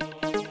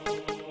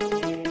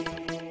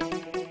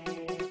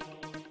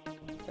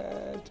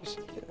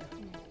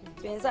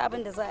 To yanzu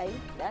abin da za a yi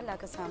da Allah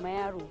ka samu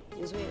yaro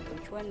ya zo ya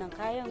ɗauki wannan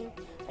kayan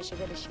a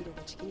shiga da shi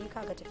daga ciki ni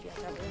kaga tafiya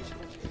ta ga shi.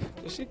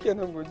 To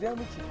shikenan godiya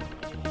miki.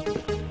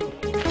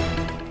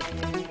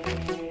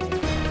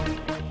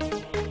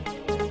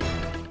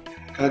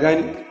 Ka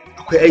gani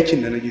akwai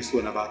aikin da nake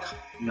so na baka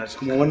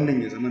kuma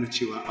wannan ya zama na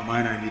cewa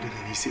amana ne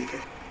daga ni sai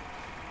kai.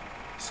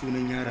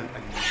 Sunan yaron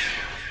Ali.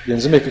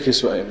 Yanzu me kake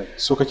so a yi mai?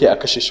 So kake a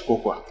kashe shi ko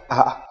kuwa?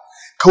 A'a,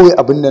 kawai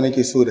abin da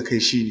nake so da kai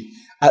shine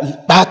a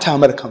bata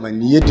mar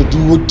kamanni yadda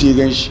duk wanda ya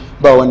gan shi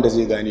ba wanda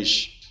zai gane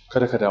shi.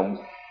 Kada ka damu.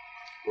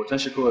 Hoton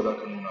shi kawai za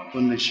ka nuna.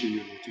 Wannan shi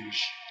ne hoton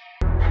shi.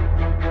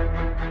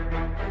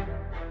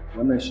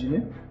 Wannan shi ne?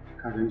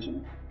 Ka gan shi?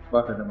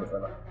 Baka da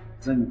matsala.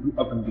 Zan yi duk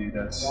abin da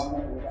ya dace.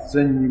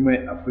 Zan yi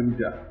mai abin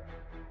da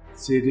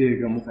sai dai ya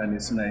ga mutane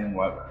suna yin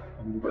waka.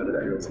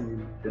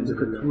 Yanzu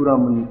ka tura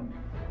min.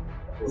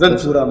 Zan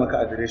tura maka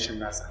adireshin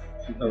nasa.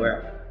 Shi ta waya.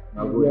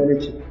 Na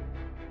gode.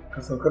 Ka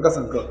sauka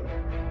kasan ka.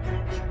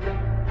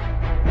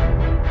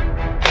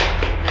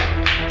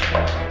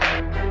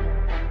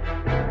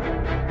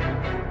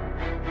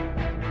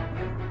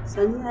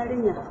 Sani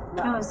yarinya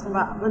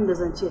ba abin da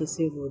zan ce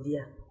sai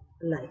godiya.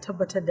 Allah ya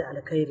tabbatar da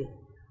alkhairi.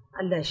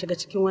 Allah ya shiga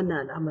cikin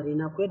wannan al'amari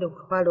na ku da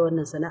kuka fara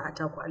wannan sana'a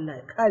ta ku Allah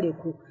ya kare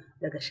ku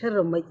daga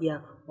sharrin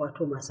makiya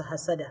wato masu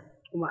hasada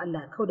kuma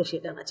Allah ya kauda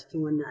shedan a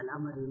cikin wannan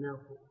al'amari na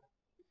ku.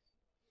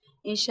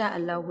 Insha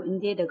Allah in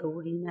dai daga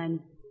wurina ne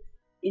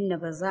inda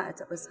ba za a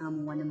taɓa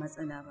samun wani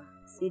matsala ba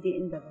sai dai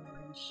inda ba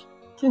wurin shi.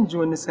 Kin ji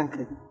wani san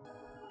kai?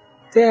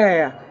 Ta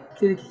yaya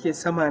ke kike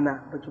sama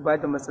na baki ba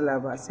da matsala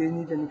ba sai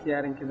ni da nake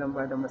yaron ki zan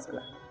ba da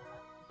matsala?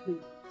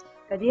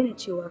 Ka daina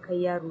cewa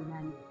kai yaro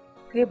na ne.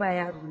 Kai ba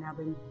yaro na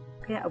bane.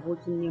 Kai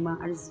abokin neman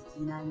arziki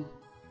na ne.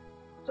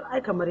 To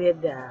ai kamar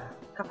yadda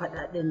ka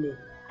faɗa ɗin ne,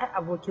 ai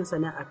abokin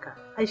sana'arka,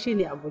 ai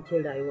shine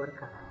abokin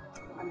rayuwarka.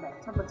 Allah ya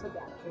tabbatar da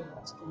alkhairi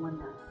a cikin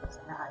wannan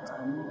sana'a ta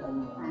mu.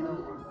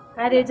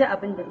 Ka dai ji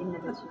abin da inna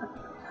ta ce.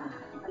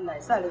 Allah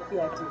ya sa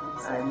lafiya ce.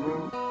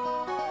 Amin.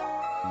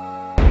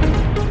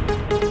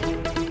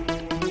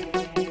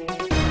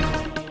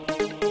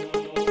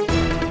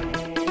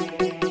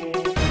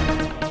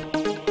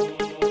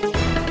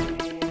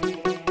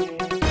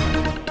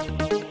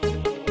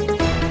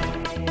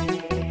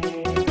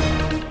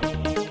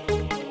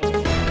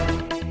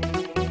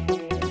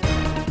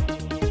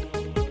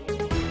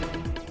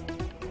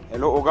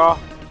 hello oga,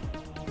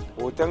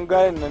 hoton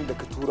gayan nan da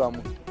ka tura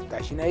mu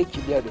gashi na yi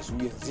kiliya da su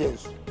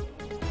yanzu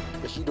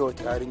da shi da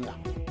wata yarinya.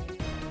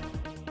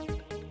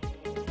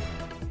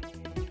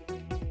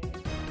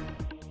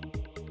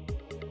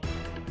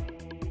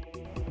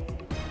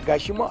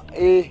 Gashi ma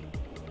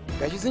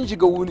gashi sun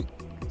shiga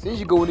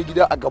wani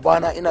gida a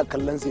gabana ina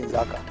kallon su yanzu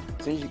haka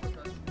sun shiga.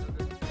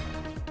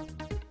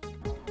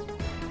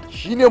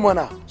 Shine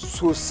mana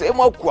sosai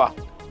ma kuwa,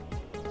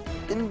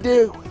 in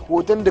dai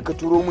hoton da ka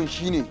turo min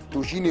shine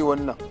to shine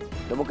wannan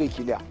da muka yi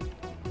kiliya.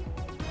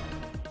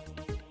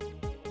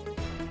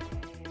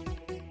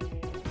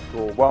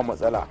 To ba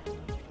matsala.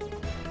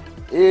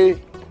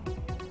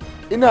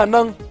 Ina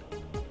nan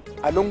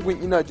a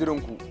lungun ina jiran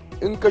ku,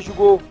 in ka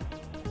shigo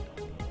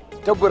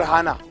ta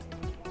burhana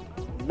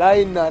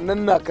layin na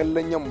nan na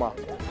kallon yamma.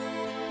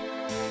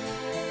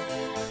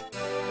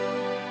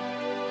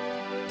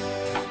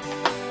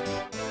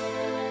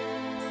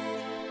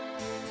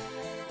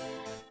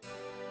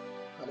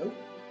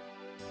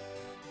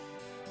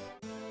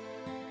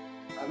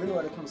 Aminu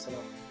alaikum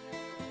salam.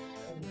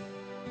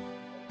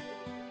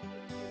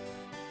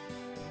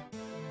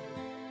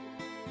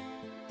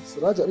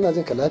 Siraja, ina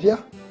jin ka lafiya?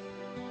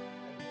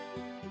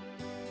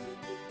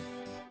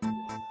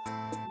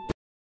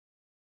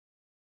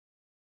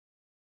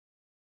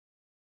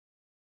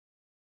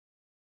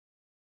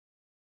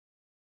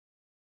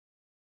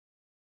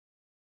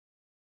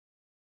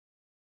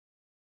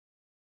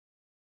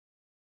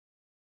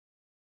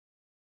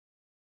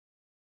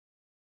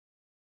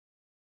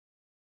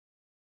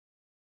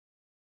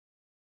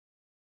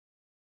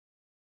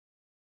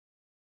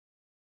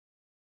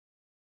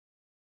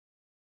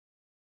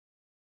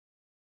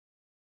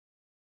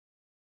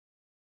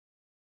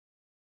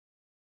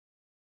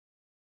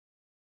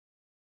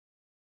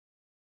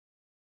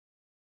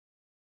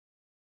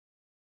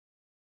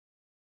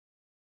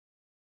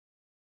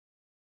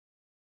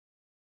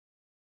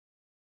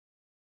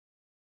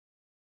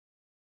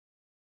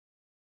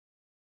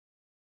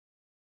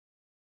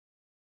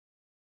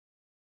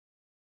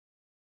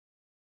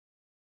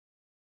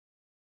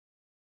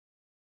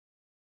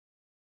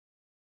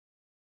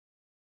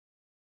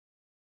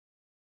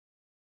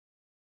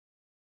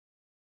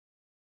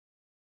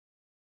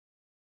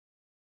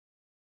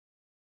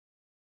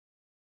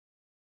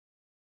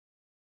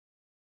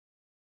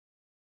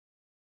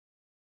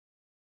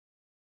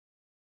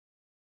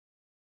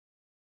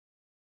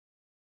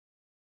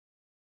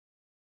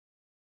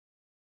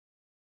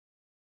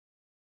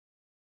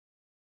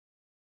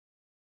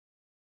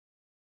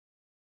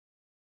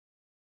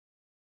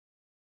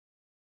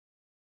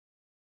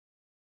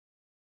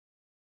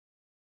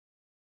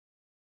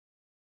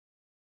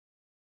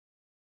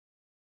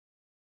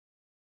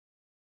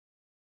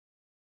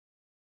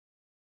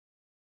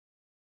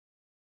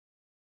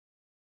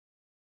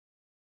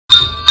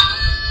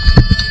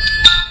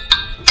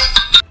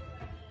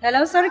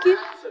 Hello sarki.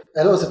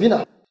 Hello Sabina.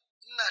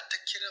 Ina ta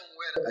kiran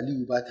wayar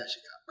Aliyu ba ta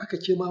shiga. Aka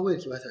ke ma wayar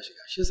ki ba ta shiga.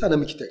 Shi yasa na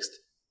miki text.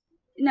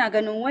 Ina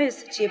ganin wayar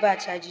su ce ba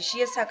caji, shi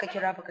yasa ka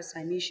kira baka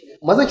same shi ba.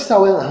 Maza ki sa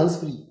wayar a hands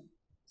free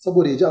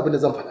saboda ya ji abin da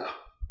zan faɗa.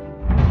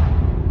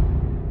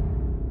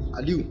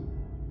 Aliyu,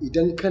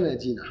 idan kana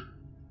ji na,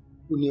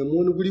 ku nemi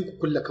wani guri ku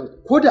kulle kanku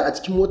ko da a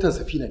cikin motar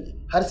Safina ne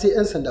har sai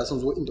 'yan sanda sun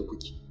zo inda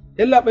kuke.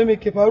 Yallaɓai me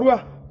ke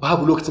faruwa?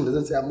 Babu lokacin da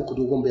zan tsaya muku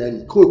dogon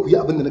bayani, kawai ku yi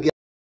abin da na ga.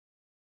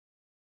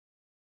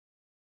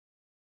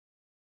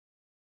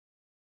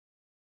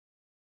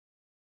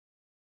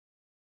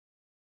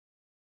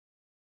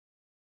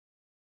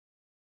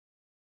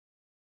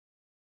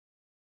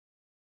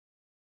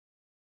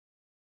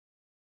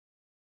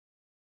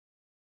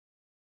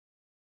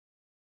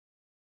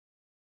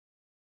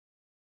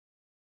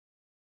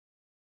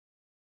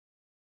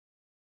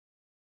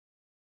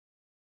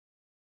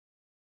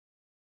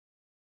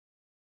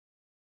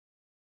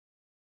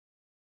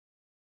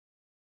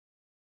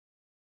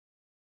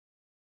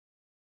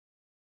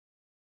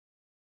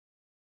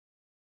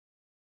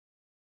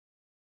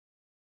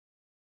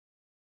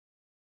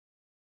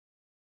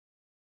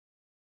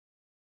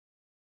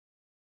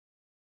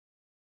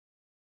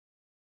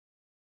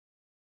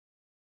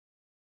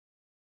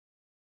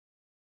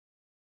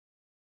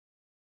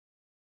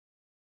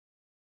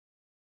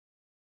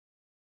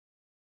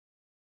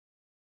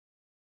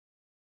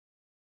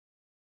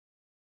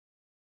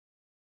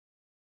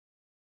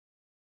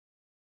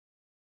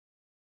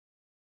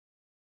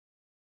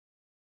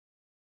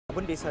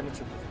 Abin da ya sa ni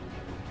ce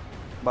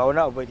ba wani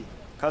abu bane,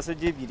 ka san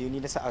jebi dai ni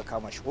na sa aka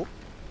kama shi ko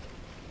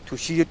to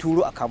shi ya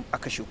turo a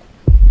kashe ku,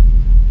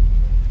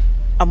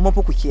 amma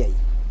fa ku kiyaye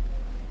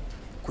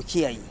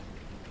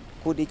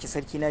ko da yake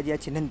sarki na ya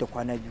ce nan da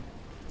kwana 2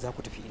 za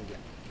ku tafi India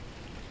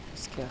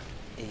gaskiya.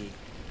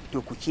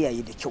 To ku kiyaye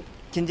da kyau,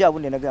 kin ji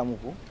abin da na ga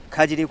muku,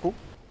 ka ji dai ko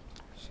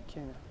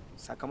shikenan.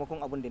 Sakamakon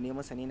abin da ne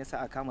masa ne na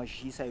sa aka kama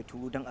shi yasa ya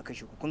turo dan a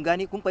kashe ku, kun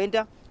gane, kun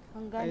fahimta?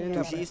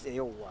 To shi isa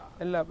yauwa.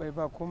 Allah bai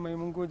ba komai,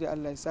 mun gode,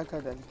 Allah ya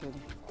saka da alkhairi.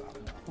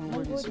 Mun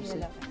gode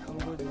sosai. Mun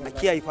gode. A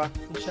kiyaye fa.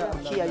 Insha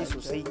Allah. Kiyaye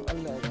sosai.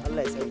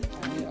 Allah ya tsare.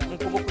 Mun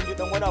kuma kun ji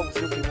dan wani abu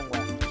sai ku yi mun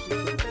waya.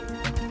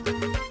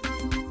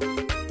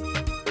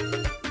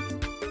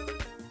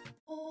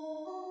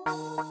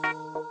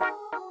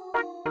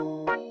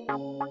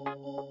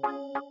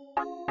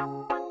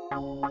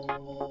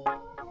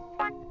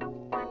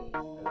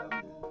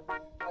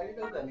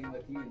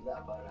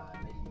 fara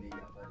nayi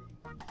ya fara.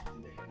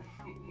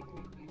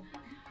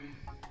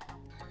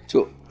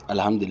 To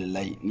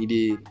alhamdulillah ni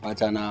dai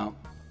fata na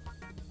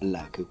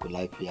Allah kai ku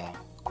lafiya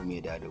kuma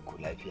ya da ku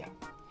lafiya.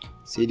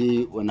 Sai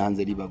dai wani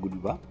hanzari ba gudu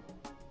ba.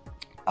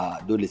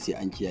 Dole sai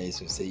an kiyaye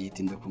sosai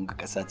tunda kun ga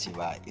ƙasa ce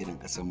ba irin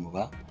ƙasar mu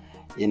ba.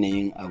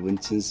 Yanayin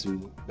abincinsu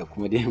da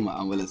kuma dai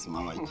mu'amalar su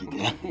mamaki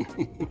daya.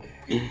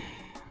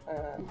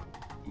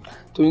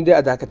 To ni dai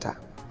a dakata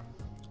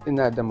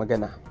ina da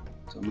magana.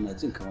 To muna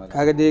jin kamar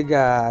kaga dai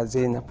ga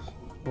Zainab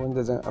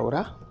wanda zan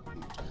aura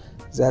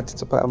za ta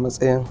tafi a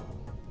matsayin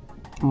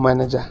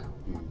manaja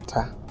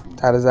ta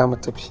tare za mu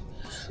tafi,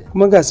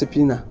 kuma ga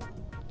Safina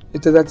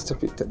ita za ta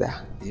tafi ta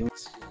daya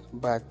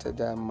ba ta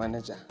da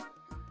manaja,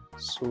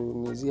 so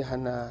me zai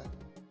hana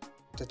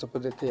ta tafi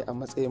da kai a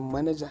matsayin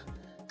manaja?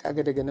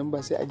 Kaga daga nan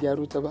ba sai a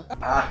gyaro ta ba.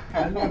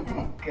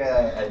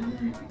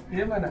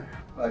 Mana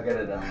ba ga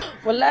da dama.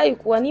 Wallahi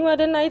kuwa ni ma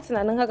dan nayi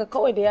tunanin haka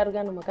kawai da ya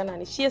riga ni magana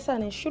ne shi yasa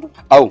ne shiru.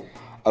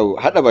 Au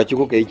hada baki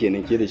kuka yi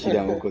kenan ke da shi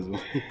da muka zo.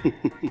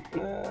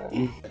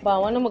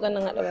 Ba wani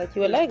maganan hada baki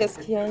wallahi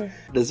gaskiya ne.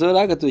 Da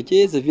saura ka to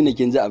ke Safina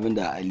kin ji abin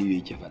da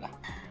Aliyu yake faɗa.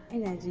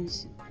 Ina jin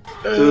shi.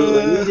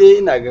 To ni dai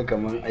ina ga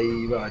kaman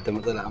ai ba wata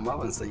matsala amma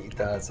ban san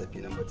ita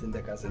Safina ba tunda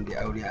ka san dai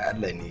aure a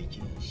Allah ne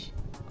yake yi shi.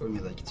 Ko me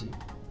zaki ce?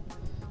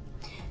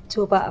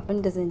 To ba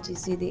abin da zan ce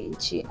sai dai in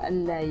ce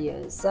Allah ya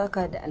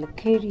saka da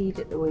alkhairi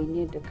da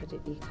ɗawainiyar da ka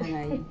daɗe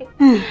kana yi.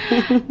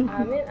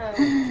 Amin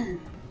amin.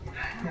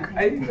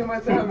 Ai ita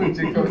ma ta amince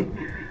kawai.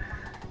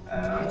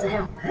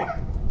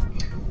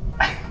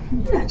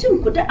 Ina jin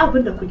ku duk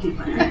abin da kuke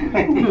faɗa.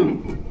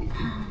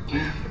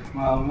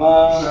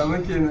 Mama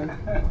kenan.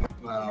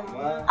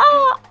 Mama.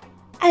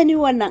 Ai ni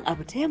wannan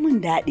abu ta yi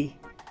min daɗi.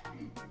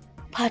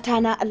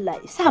 Fata na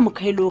Allah ya sa mu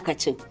kai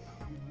lokacin.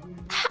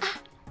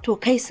 To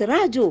kai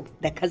Sirajo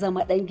da ka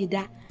zama ɗan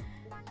gida,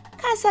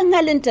 ka san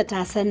halinta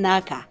ta san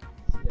naka.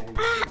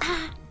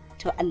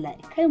 To Allah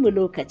ya kai mu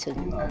lokacin.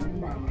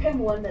 Kai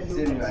mu wannan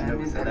lokacin.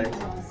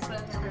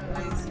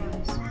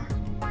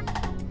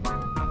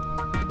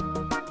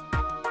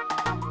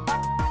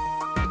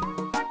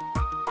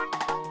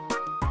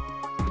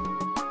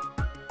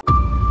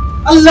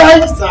 Allah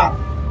ya isa!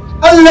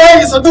 Allah ya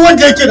isa duk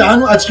wanda yake da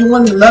hannu a cikin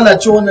wannan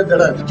lalacewa wannan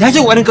daren. Ya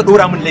ce wani ka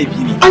dora min laifi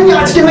ne. An yi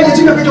a cikin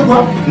hayyacin da kake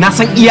kuwa. Na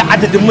san iya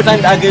adadin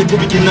mutanen da aka yi to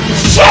bikin nan.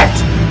 Shit!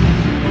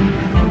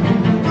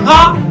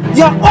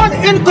 You're all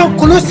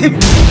inconclusive.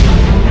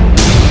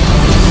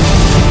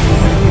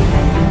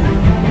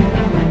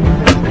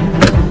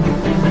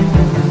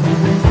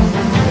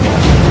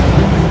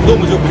 Zo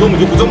mu je.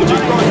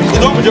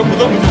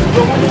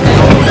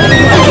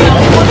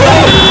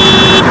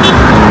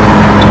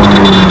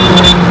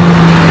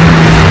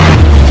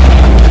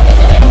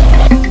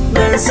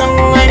 Ban san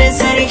wani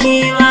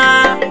sarki ba,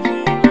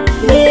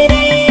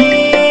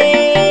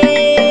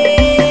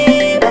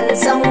 ban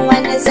san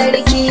wani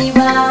sarki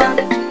ba.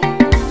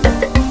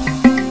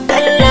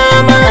 Allah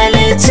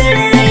mahalicin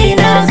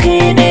raina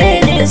kai ne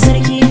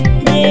sarki,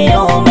 ne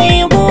yau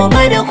mai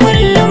gobe da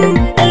kullum.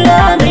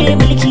 Allah mai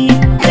mulki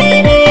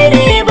kai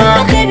ne ba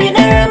ka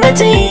bidar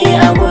matayi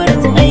a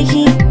gurin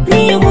aiki,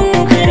 ni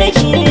gunka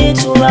nake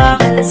tuba.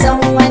 Ban san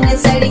wani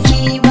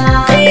sarki ba,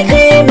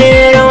 kai mai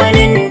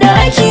rawanin da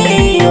ake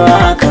yi wa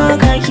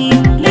kakaki.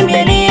 Lam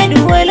yalid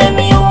wa lam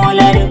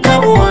yulad,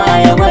 kabuwa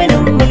ya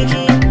gwanin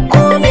mulki.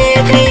 Ko me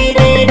kai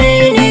daidai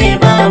ne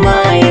ba ma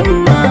yin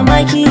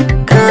mamaki,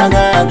 ka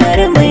gagar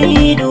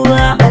mai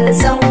duba. Ban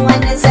san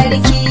wani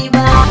sarki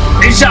ba.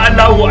 Insha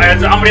Allah a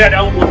yanzu amarya da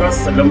ango za su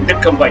sallama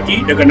dukkan baki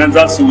daga nan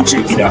za su wuce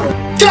gida.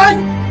 Kai!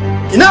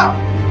 Ina!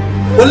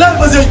 Wallahi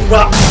ba zai yi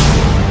ba.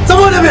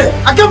 Saboda me?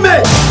 Akan me?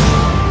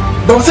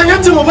 Ba mu san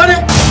yancin mu bane?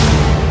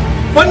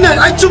 Wannan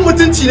aikin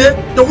mutunci ne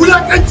da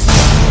wulakanci.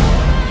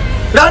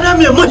 Rana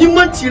mai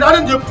muhimmanci,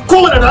 ranar da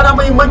kowane rana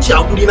muhimmanci a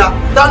gurina,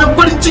 ranar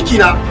farin ciki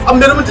na, an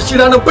mayar mata shi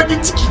ranar bakin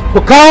ciki.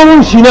 Ku kawo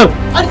mun shi nan.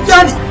 An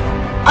ne,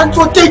 an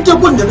so daidai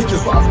gun da nake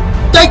so a zo.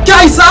 Kai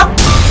ka isa?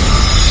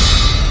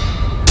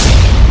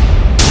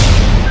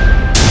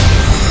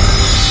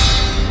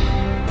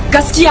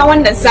 Gaskiya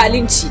wannan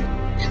zalunci.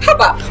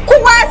 Haba,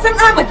 kowa ya san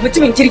Ahmad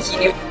mutumin kirki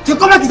ne. Ki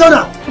kuma ki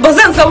zauna. Ba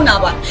zan zauna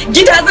ba.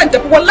 Gida zan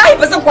tafi, wallahi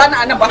ba zan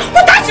kwana a nan ba.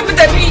 Ku tashi mu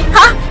tafi.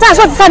 Ha, ta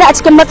so ta sani a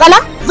cikin matsala?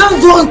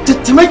 Zan zo in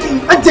tattime ki in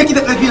ajiye ki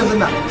da ƙarfi yanzu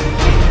nan.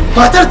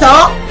 Matar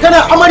tawa tana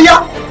amarya,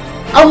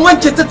 an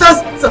wanke ta tas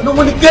sannan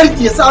wani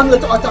garki ya sa hannu ya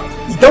taɓa ta.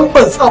 Idan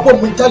ban sa ban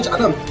mun tashi a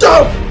nan,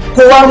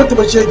 kowa mutu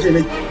ba shege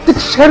ne. Duk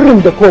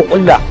sharrin da kowa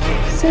kulla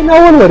sai na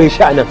warware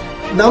shi a nan.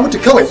 Na mutu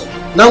kawai,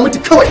 na mutu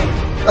kawai.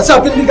 A sa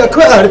bindiga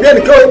kawai a harbe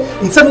ni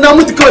kawai in san na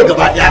mutu kawai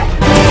gaba ɗaya.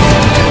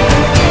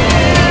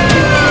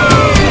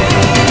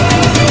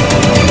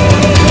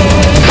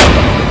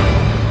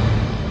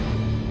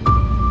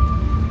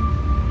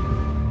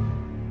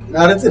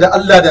 Na rantse da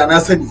Allah da na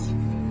sani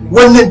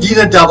wannan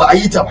dinar da ba a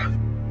yi ta ba.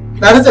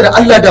 Na rantse da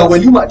Allah da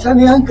walima ta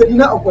ne hankali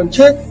na a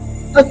kwance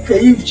aka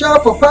yi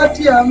shafa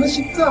fatiya na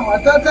shikta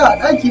matata a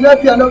ɗaki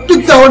lafiya lau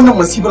duk da wannan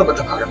masibar ba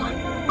ta faru ba.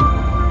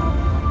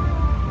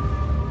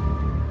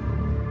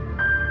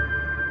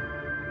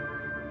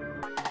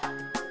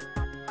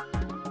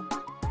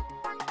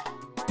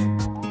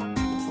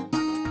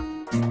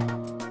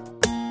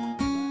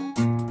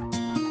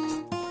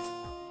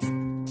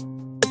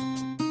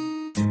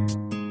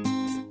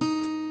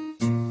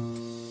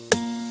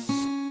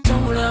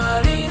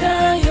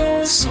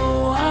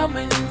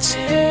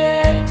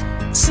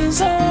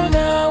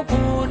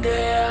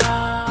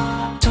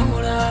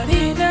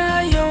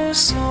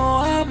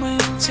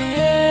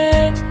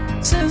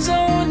 sun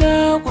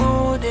zauna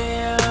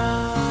godaya.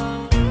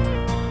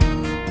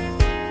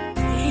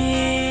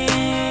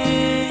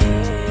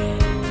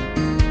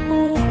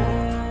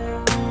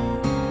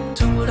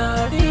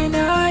 Taurari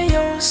na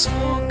yau so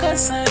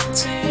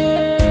kasance.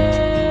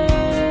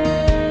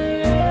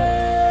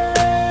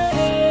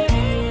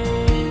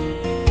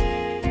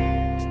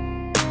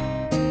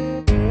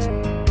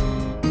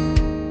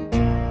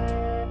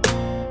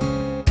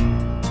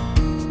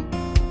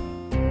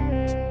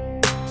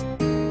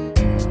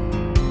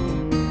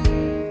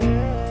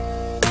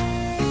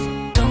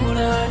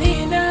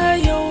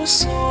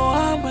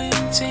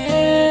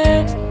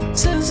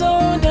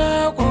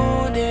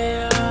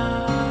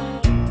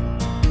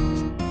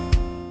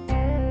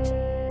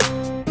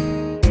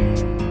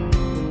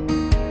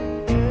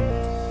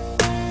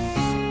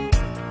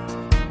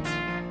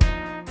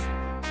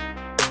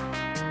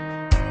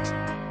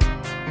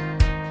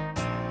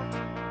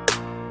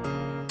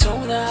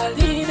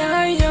 Taurari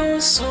na yau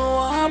so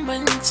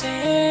amince,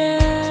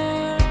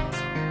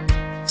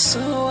 so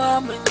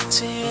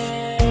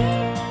amince.